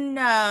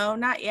 No,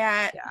 not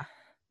yet. Yeah.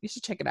 You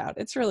should check it out.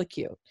 It's really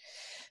cute.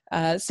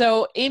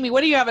 So, Amy,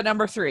 what do you have at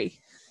number 3?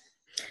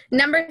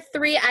 Number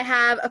 3, I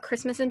have A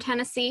Christmas in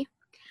Tennessee.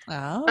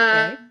 Oh,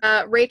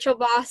 okay. Rachel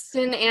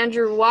Boston,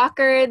 Andrew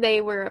Walker, they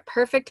were a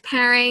perfect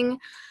pairing.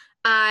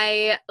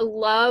 I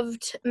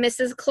loved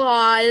Mrs.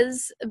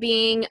 Claus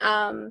being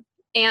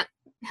Aunt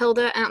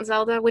Hilda, Aunt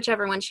Zelda,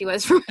 whichever one she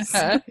was from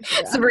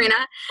Sabrina.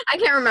 I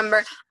can't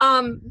remember.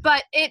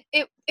 But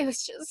it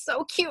was just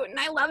so cute, and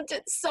I loved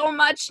it so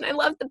much, and I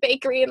loved the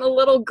bakery and the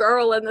little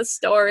girl in the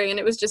story, and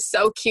it was just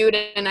so cute,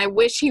 and I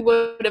wish he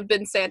would have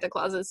been Santa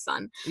Claus's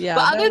son. Yeah.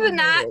 But other than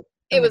that,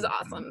 it was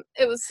awesome.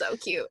 It was so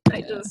cute.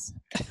 I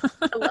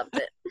loved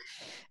it.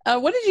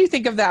 What did you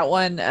think of that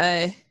one,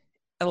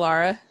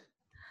 Alara?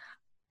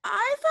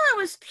 I thought it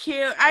was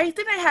cute. I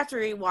think I have to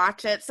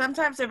rewatch it.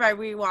 Sometimes if I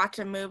rewatch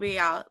a movie,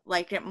 I'll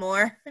like it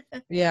more.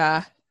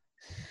 Yeah.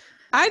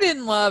 I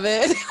didn't love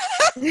it.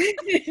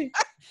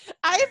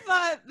 I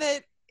thought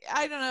that,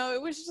 I don't know,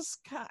 it was just,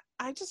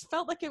 I just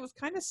felt like it was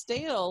kind of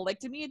stale. Like,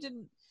 to me, it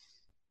didn't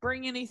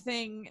bring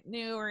anything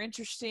new or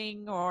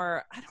interesting,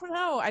 or I don't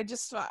know.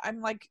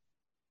 I'm like,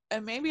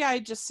 maybe I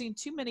just seen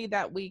too many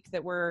that week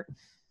that were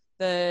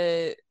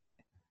the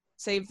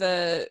save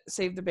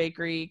the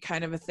bakery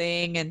kind of a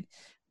thing. And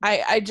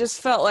I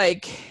just felt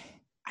like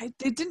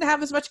they didn't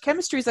have as much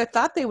chemistry as I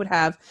thought they would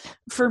have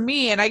for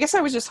me. And I guess I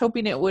was just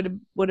hoping it would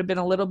have been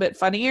a little bit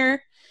funnier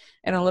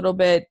and a little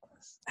bit,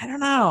 I don't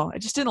know. I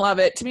just didn't love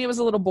it. To me, it was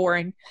a little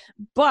boring,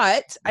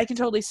 but I can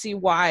totally see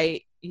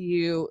why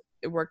it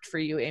worked for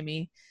you,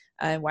 Amy,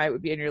 and why it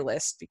would be on your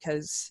list,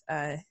 because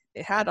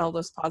it had all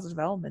those positive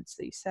elements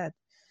that you said.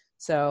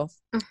 So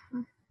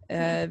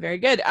very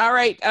good. All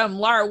right.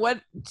 Laura, what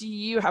do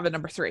you have at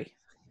number 3?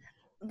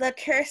 The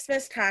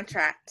Christmas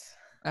Contract.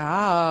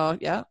 Oh,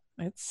 yeah.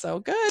 It's so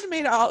good.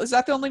 Is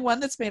that the only one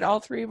that's made all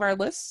 3 of our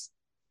lists?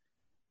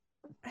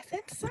 I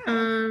think so.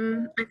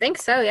 I think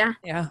so, yeah.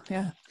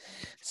 Yeah.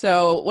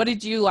 So what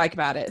did you like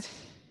about it?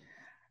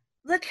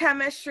 The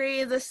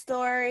chemistry, the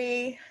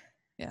story.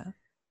 Yeah.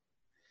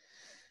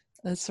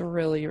 That's a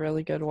really,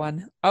 really good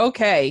one.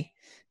 Okay.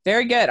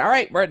 Very good. All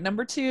right. We're at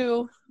number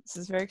 2. This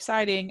is very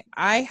exciting.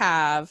 I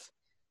have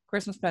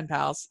Christmas Pen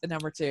Pals at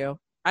number 2.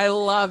 I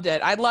loved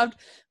it. I loved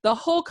the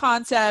whole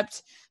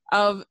concept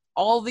of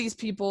all these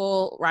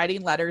people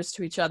writing letters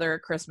to each other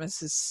at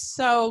Christmas. Is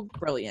so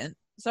brilliant,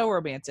 so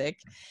romantic.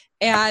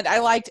 And I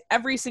liked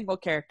every single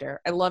character.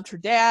 I loved her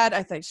dad.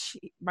 I thought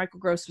Michael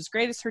Gross was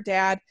great as her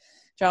dad.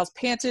 Giles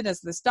Panton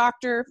as this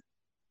doctor.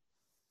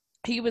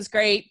 He was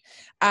great.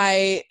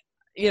 And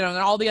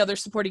all the other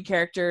supporting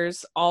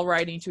characters all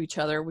writing to each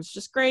other was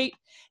just great.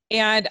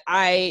 And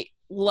I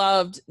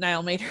loved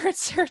Niall Mater and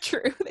Sarah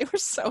True. They were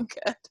so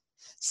good.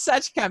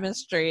 Such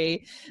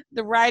chemistry.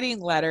 The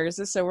writing letters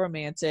is so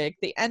romantic.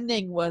 The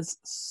ending was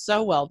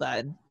so well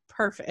done.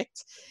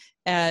 Perfect.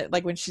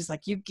 Like when she's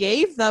like, you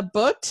gave the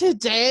book to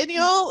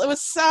Daniel? It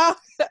was so,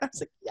 I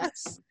was like,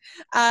 yes.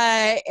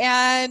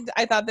 And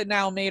I thought that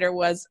Niall Mater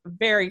was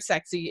very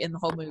sexy in the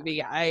whole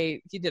movie.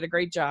 He did a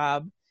great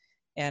job,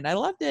 and I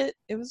loved it.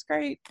 It was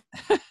great.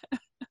 So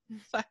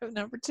I have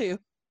number 2.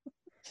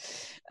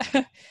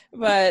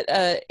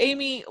 But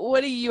Amy,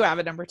 what do you have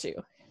at number 2?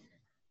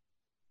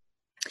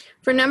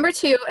 For number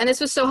 2, and this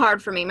was so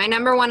hard for me, my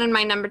number 1 and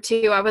my number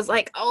 2, I was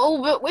like,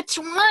 oh, but which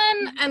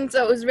one? And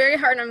so it was very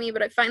hard on me,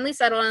 but I finally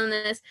settled on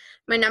this.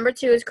 My number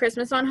 2 is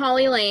Christmas on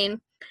Holly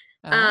Lane,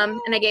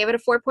 and I gave it a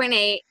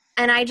 4.8,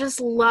 and I just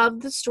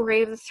love the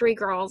story of the 3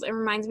 girls. It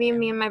reminds me of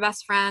me and my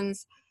best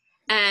friends,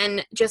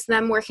 and just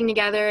them working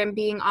together and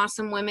being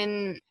awesome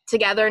women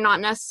together,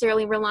 not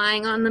necessarily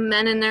relying on the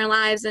men in their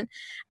lives. And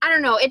I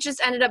don't know, it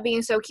just ended up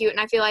being so cute, and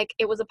I feel like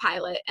it was a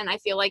pilot, and I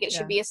feel like it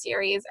should be a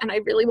series, and I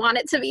really want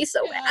it to be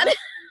so bad.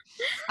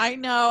 I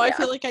know. I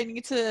feel like I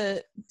need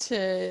to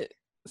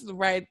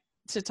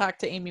talk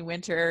to Amy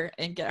Winter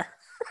and get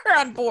her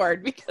on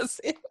board, because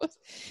it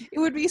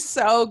would be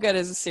so good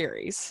as a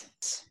series.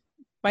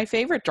 My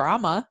favorite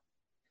drama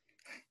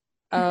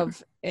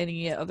of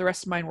any of the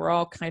rest of mine were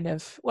all kind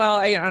of, well,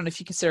 I don't know if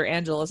you consider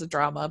Angela as a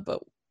drama,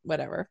 but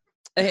whatever.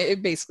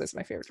 It basically is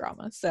my favorite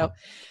drama. So,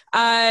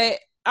 all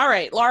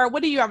right, Laura,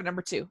 what do you have at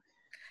number 2?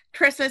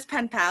 Christmas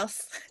Pen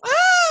Pals.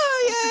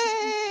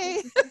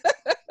 Oh, yay!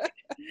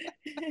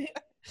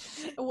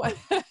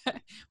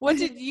 What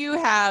did you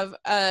have?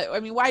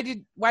 I mean, why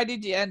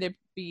did you end up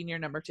being your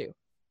number 2?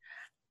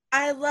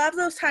 I love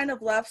those kind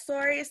of love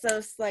stories,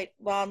 those like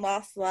long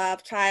lost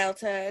love,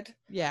 childhood,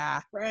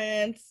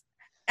 friends.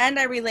 And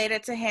I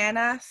related to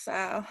Hannah,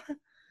 so.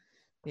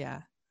 Yeah,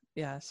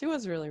 she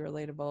was really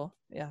relatable.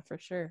 Yeah, for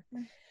sure.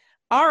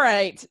 All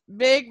right,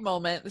 big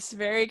moment. This is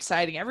very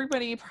exciting.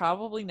 Everybody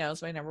probably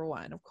knows my number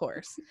 1, of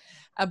course.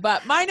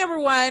 But my number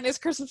 1 is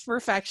Christmas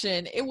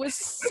Perfection. It was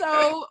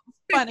so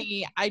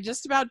funny. I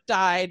just about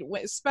died,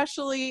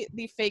 especially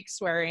the fake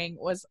swearing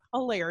was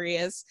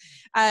hilarious.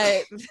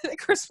 The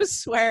Christmas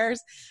swears.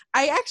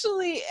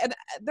 And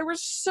there were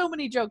so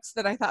many jokes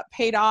that I thought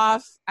paid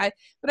off. But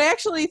I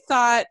actually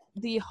thought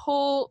the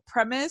whole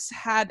premise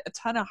had a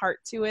ton of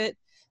heart to it.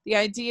 The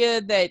idea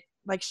that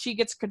like she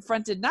gets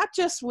confronted not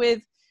just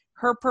with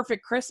her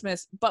perfect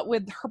Christmas, but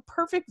with her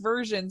perfect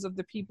versions of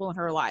the people in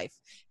her life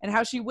and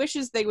how she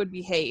wishes they would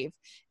behave,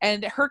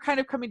 and her kind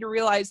of coming to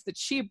realize that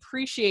she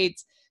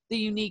appreciates the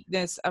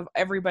uniqueness of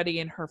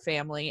everybody in her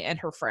family and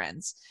her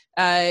friends.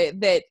 I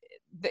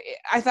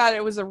thought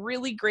it was a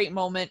really great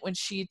moment when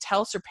she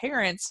tells her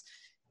parents,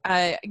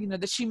 that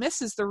she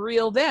misses the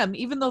real them,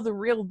 even though the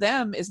real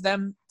them is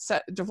them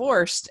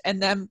divorced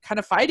and them kind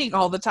of fighting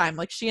all the time.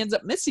 Like she ends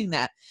up missing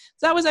that.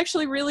 So that was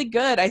actually really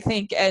good, I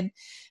think. And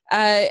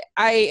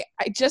I've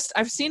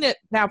seen it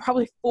now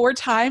probably 4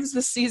 times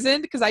this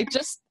season, because I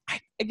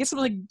get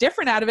something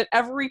different out of it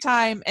every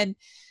time. And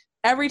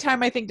every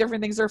time I think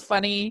different things are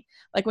funny.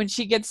 Like when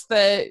she has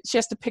to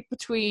pick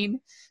between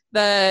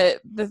the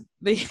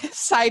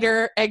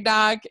cider,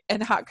 eggnog,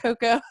 and hot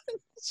cocoa.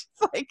 She's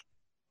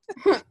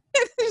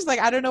like,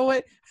 I don't know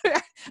what,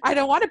 I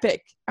don't want to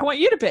pick. I want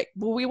you to pick.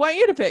 Well, we want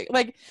you to pick.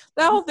 Like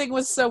that whole thing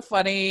was so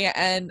funny.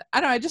 And I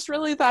don't know, I just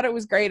really thought it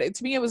was great.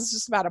 To me, it was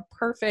just about a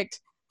perfect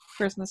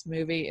Christmas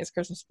movie. It's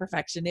Christmas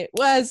Perfection. It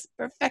was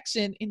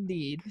perfection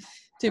indeed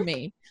to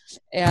me.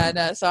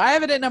 And so I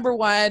have it at number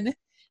 1.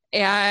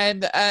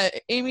 And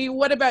Amy,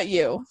 what about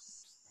you?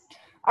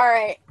 All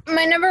right,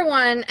 my number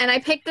 1, and I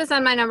picked this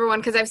on my number 1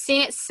 because I've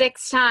seen it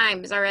 6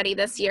 times already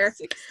this year.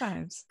 6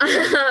 times.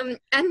 And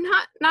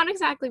not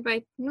exactly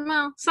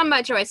some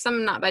by choice,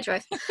 some not by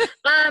choice.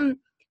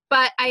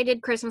 But I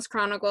did Christmas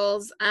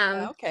Chronicles.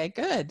 Okay,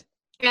 good.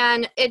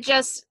 And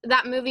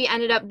that movie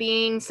ended up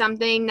being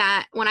something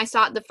that when I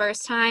saw it the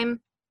first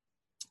time,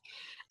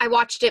 I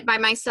watched it by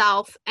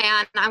myself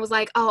and I was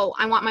like, oh,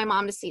 I want my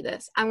mom to see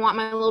this. I want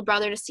my little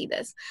brother to see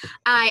this.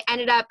 I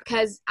ended up,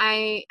 because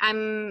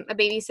I'm a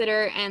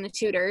babysitter and a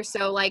tutor.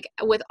 So like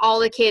with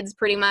all the kids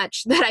pretty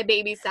much that I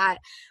babysat,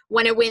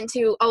 when it went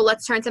to, oh,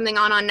 let's turn something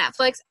on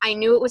Netflix, I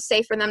knew it was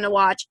safe for them to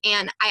watch.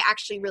 And I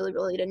actually really,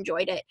 really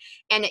enjoyed it.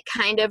 And it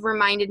kind of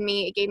reminded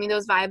me, it gave me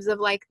those vibes of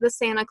like the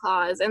Santa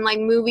Claus and like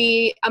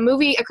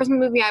a Christmas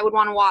movie I would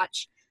want to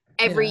watch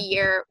every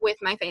year with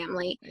my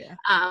family.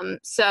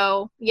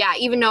 So yeah,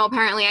 even though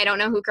apparently I don't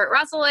know who Kurt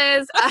Russell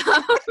is,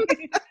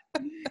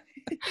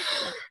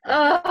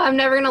 I'm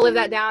never gonna live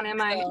that down,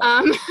 am I?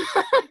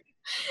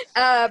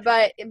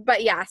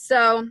 But yeah,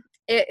 so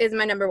it is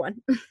my number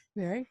 1.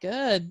 Very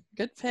good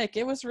pick.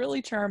 It was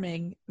really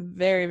charming,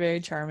 very,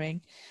 very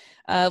charming.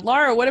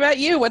 Laura, what about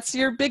you? What's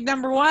your big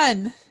number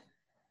 1?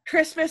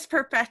 Christmas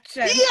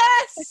Perfection.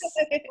 Yes.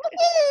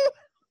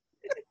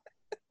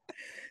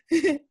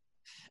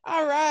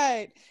 All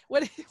right.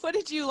 What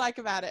did you like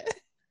about it?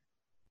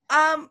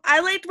 I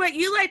liked what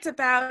you liked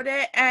about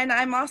it, and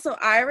I'm also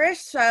Irish,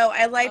 so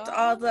I liked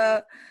all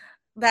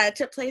that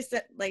took place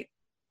at like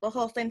the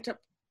whole thing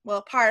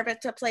part of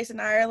it took place in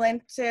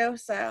Ireland too.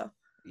 So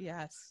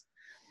yes,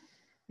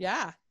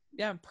 yeah,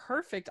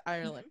 perfect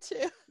Ireland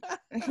too.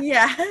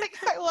 Yeah,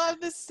 I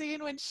love this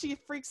scene when she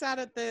freaks out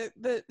at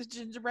the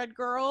gingerbread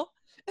girl.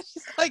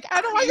 She's like,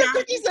 I don't want your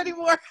cookies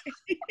anymore.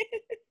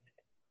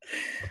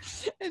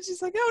 And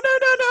she's like, oh,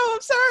 no,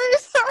 I'm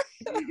sorry.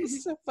 That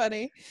was so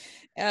funny.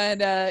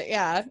 And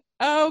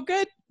oh,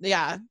 good.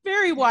 Yeah,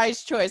 very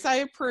wise choice. I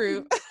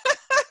approve.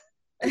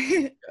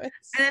 And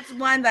it's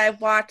one that I've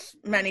watched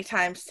many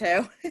times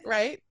too.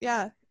 Right?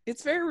 Yeah.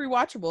 It's very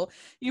rewatchable.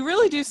 You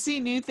really do see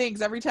new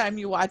things every time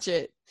you watch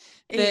it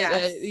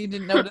that you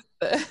didn't notice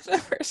the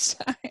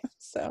first time.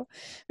 So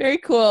very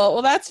cool.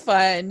 Well, that's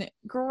fun.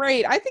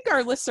 Great. I think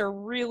our lists are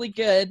really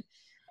good.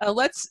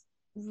 Let's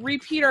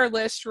repeat our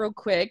list real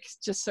quick,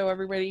 just so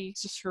everybody,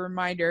 just a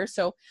reminder.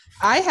 So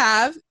I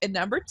have at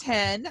number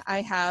 10,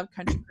 I have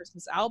Country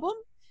Christmas Album.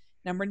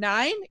 Number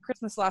 9,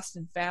 Christmas Lost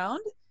and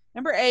Found.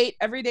 Number 8,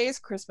 Every Day is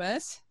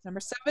Christmas. Number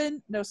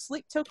 7, No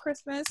Sleep Till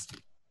Christmas.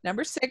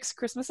 Number 6,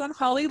 Christmas on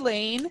Holly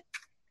Lane.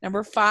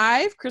 Number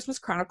 5, Christmas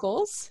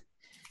Chronicles.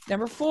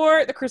 Number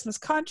 4, The Christmas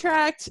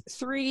Contract.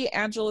 3,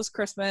 Angela's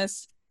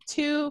Christmas.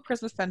 2,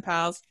 Christmas Pen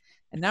Pals.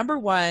 And number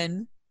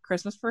 1,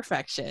 Christmas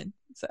Perfection.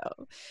 So,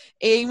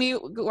 Amy,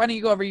 why don't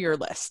you go over your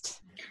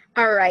list?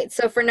 All right.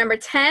 So for number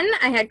 10,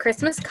 I had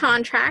Christmas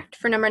Contract.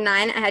 For number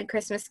 9, I had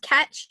Christmas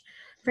Catch.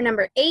 For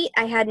number 8,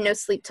 I had No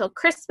Sleep Till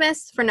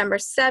Christmas. For number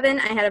 7,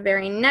 I had A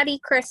Very Nutty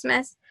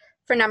Christmas.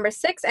 For number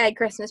 6, I had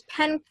Christmas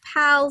Pen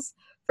Pals.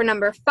 For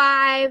number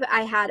 5,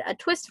 I had A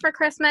Twist for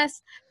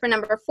Christmas. For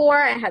number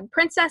 4, I had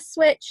Princess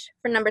Switch.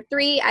 For number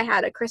 3, I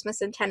had A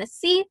Christmas in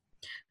Tennessee.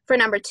 For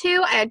number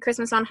 2, I had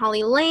Christmas on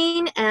Holly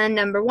Lane. And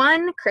number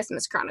 1,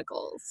 Christmas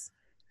Chronicles.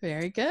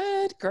 Very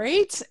good.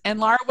 Great. And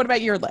Laura, what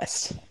about your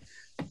list?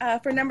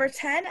 For number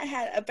 10, I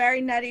had A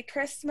Very Nutty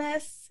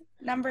Christmas.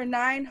 Number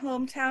 9,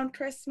 Hometown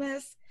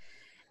Christmas.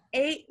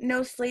 8,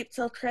 No Sleep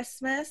Till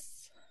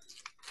Christmas.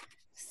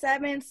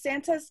 7,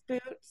 Santa's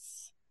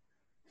Boots.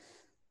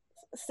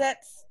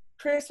 6,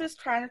 Christmas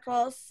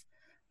Chronicles.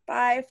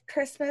 5,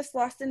 Christmas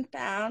Lost and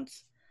Found.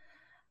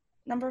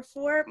 Number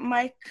 4,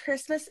 My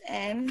Christmas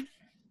Inn.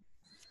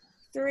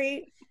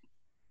 3,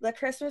 The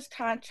Christmas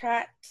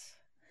Contract.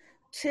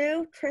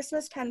 2,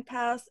 Christmas Pen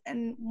Pals.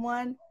 And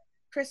 1,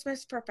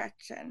 Christmas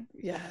Perfection.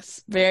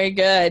 Yes, very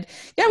good.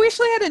 Yeah, we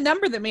actually had a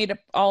number that made up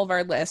all of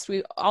our lists.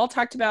 We all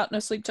talked about No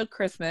Sleep Till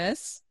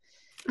Christmas.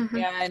 Mm-hmm.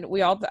 And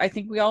I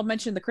think we all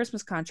mentioned the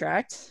Christmas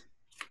Contract.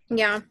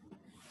 Yeah.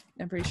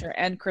 I'm pretty sure.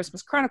 And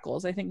Christmas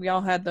Chronicles. I think we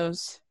all had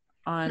those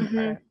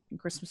on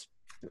Christmas.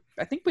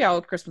 I think we all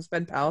had Christmas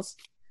Pen Pals.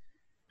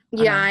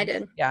 Yeah, I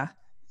did. Yeah.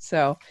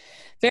 So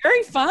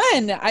very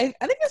fun. I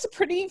think that's a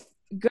pretty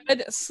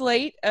good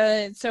slate.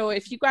 So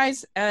if you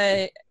guys,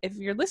 if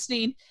you're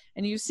listening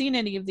and you've seen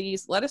any of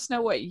these, let us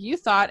know what you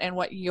thought and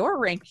what your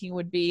ranking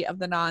would be of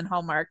the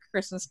non-Hallmark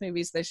Christmas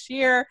movies this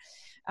year.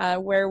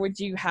 Where would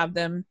you have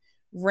them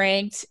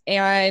ranked?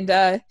 And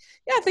yeah,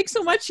 thanks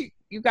so much,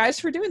 you guys,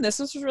 for doing this.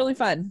 This was really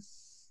fun.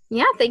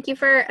 Yeah, thank you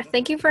for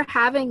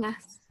having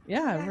us.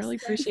 Yeah, I really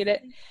appreciate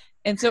it.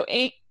 And so,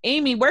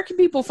 Amy, where can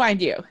people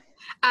find you?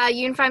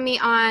 You can find me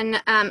on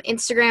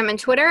Instagram and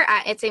Twitter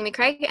at It's Amy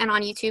Craig, and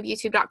on YouTube,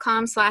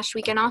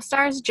 youtube.com/Weekend All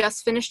Stars.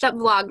 Just finished up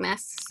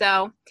Vlogmas,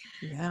 so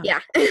yeah.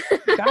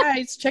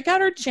 Guys, check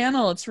out our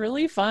channel. It's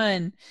really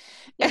fun.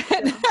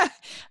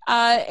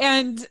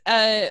 And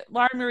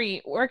Laura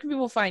Marie, where can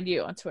people find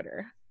you on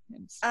Twitter?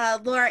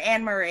 Laura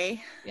Ann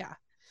Marie. Yeah,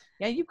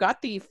 you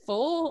got the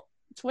full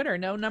Twitter,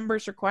 no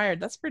numbers required.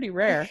 That's pretty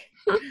rare.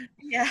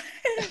 Yeah.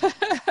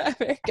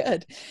 Very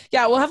good.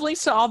 Yeah, we'll have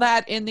links to all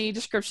that in the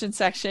description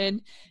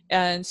section,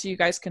 and so you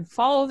guys can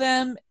follow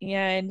them.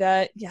 And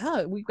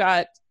yeah, we've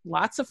got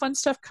lots of fun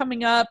stuff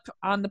coming up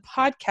on the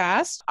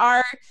podcast.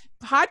 Our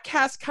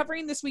podcast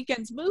covering this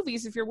weekend's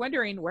movies, if you're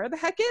wondering where the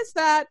heck is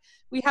that,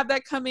 we have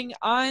that coming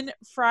on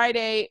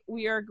Friday.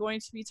 We are going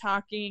to be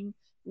talking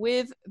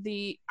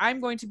I'm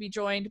going to be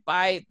joined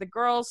by the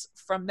girls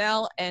from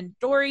Mel and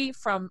Dory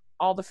from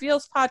All the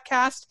Feels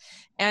podcast,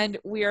 and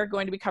we are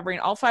going to be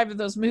covering all 5 of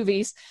those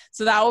movies.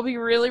 So that will be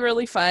really,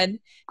 really fun.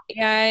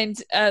 And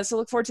so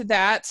look forward to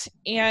that.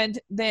 And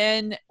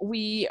then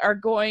we are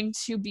going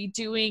to be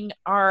doing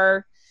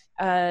our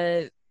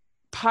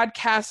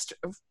podcast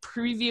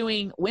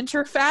previewing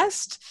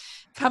Winterfest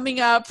coming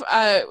up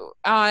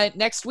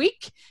next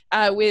week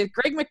with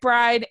Greg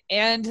McBride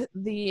and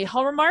the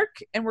Hallmark,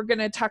 and we're going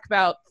to talk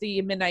about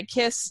the Midnight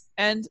Kiss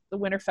and the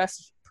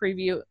Winterfest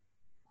preview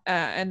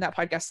and that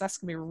podcast. That's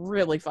going to be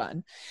really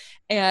fun.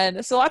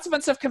 And so lots of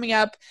fun stuff coming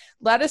up.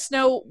 Let us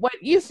know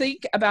what you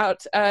think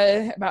about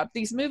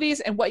these movies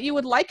and what you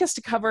would like us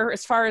to cover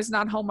as far as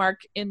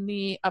non-Hallmark in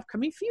the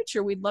upcoming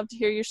future. We'd love to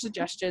hear your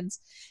suggestions.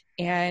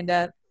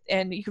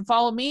 And you can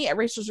follow me at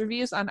Rachel's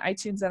Reviews on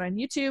iTunes and on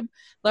YouTube.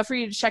 Love for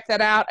you to check that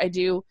out. I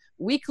do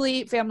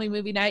weekly family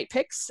movie night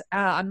picks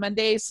on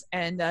Mondays,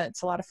 and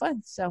it's a lot of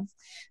fun. So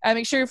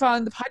make sure you're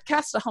following the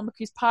podcast, the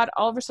Hallmarkies Pod,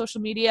 all over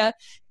social media.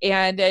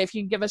 And if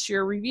you can give us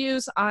your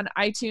reviews on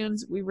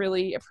iTunes, we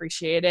really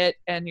appreciate it.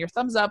 And your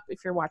thumbs up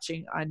if you're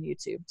watching on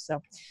YouTube.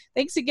 So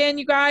thanks again,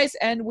 you guys,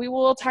 and we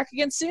will talk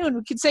again soon.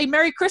 We can say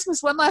Merry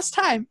Christmas one last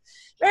time.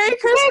 Merry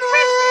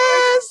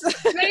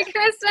Christmas! Merry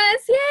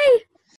Christmas! Yay!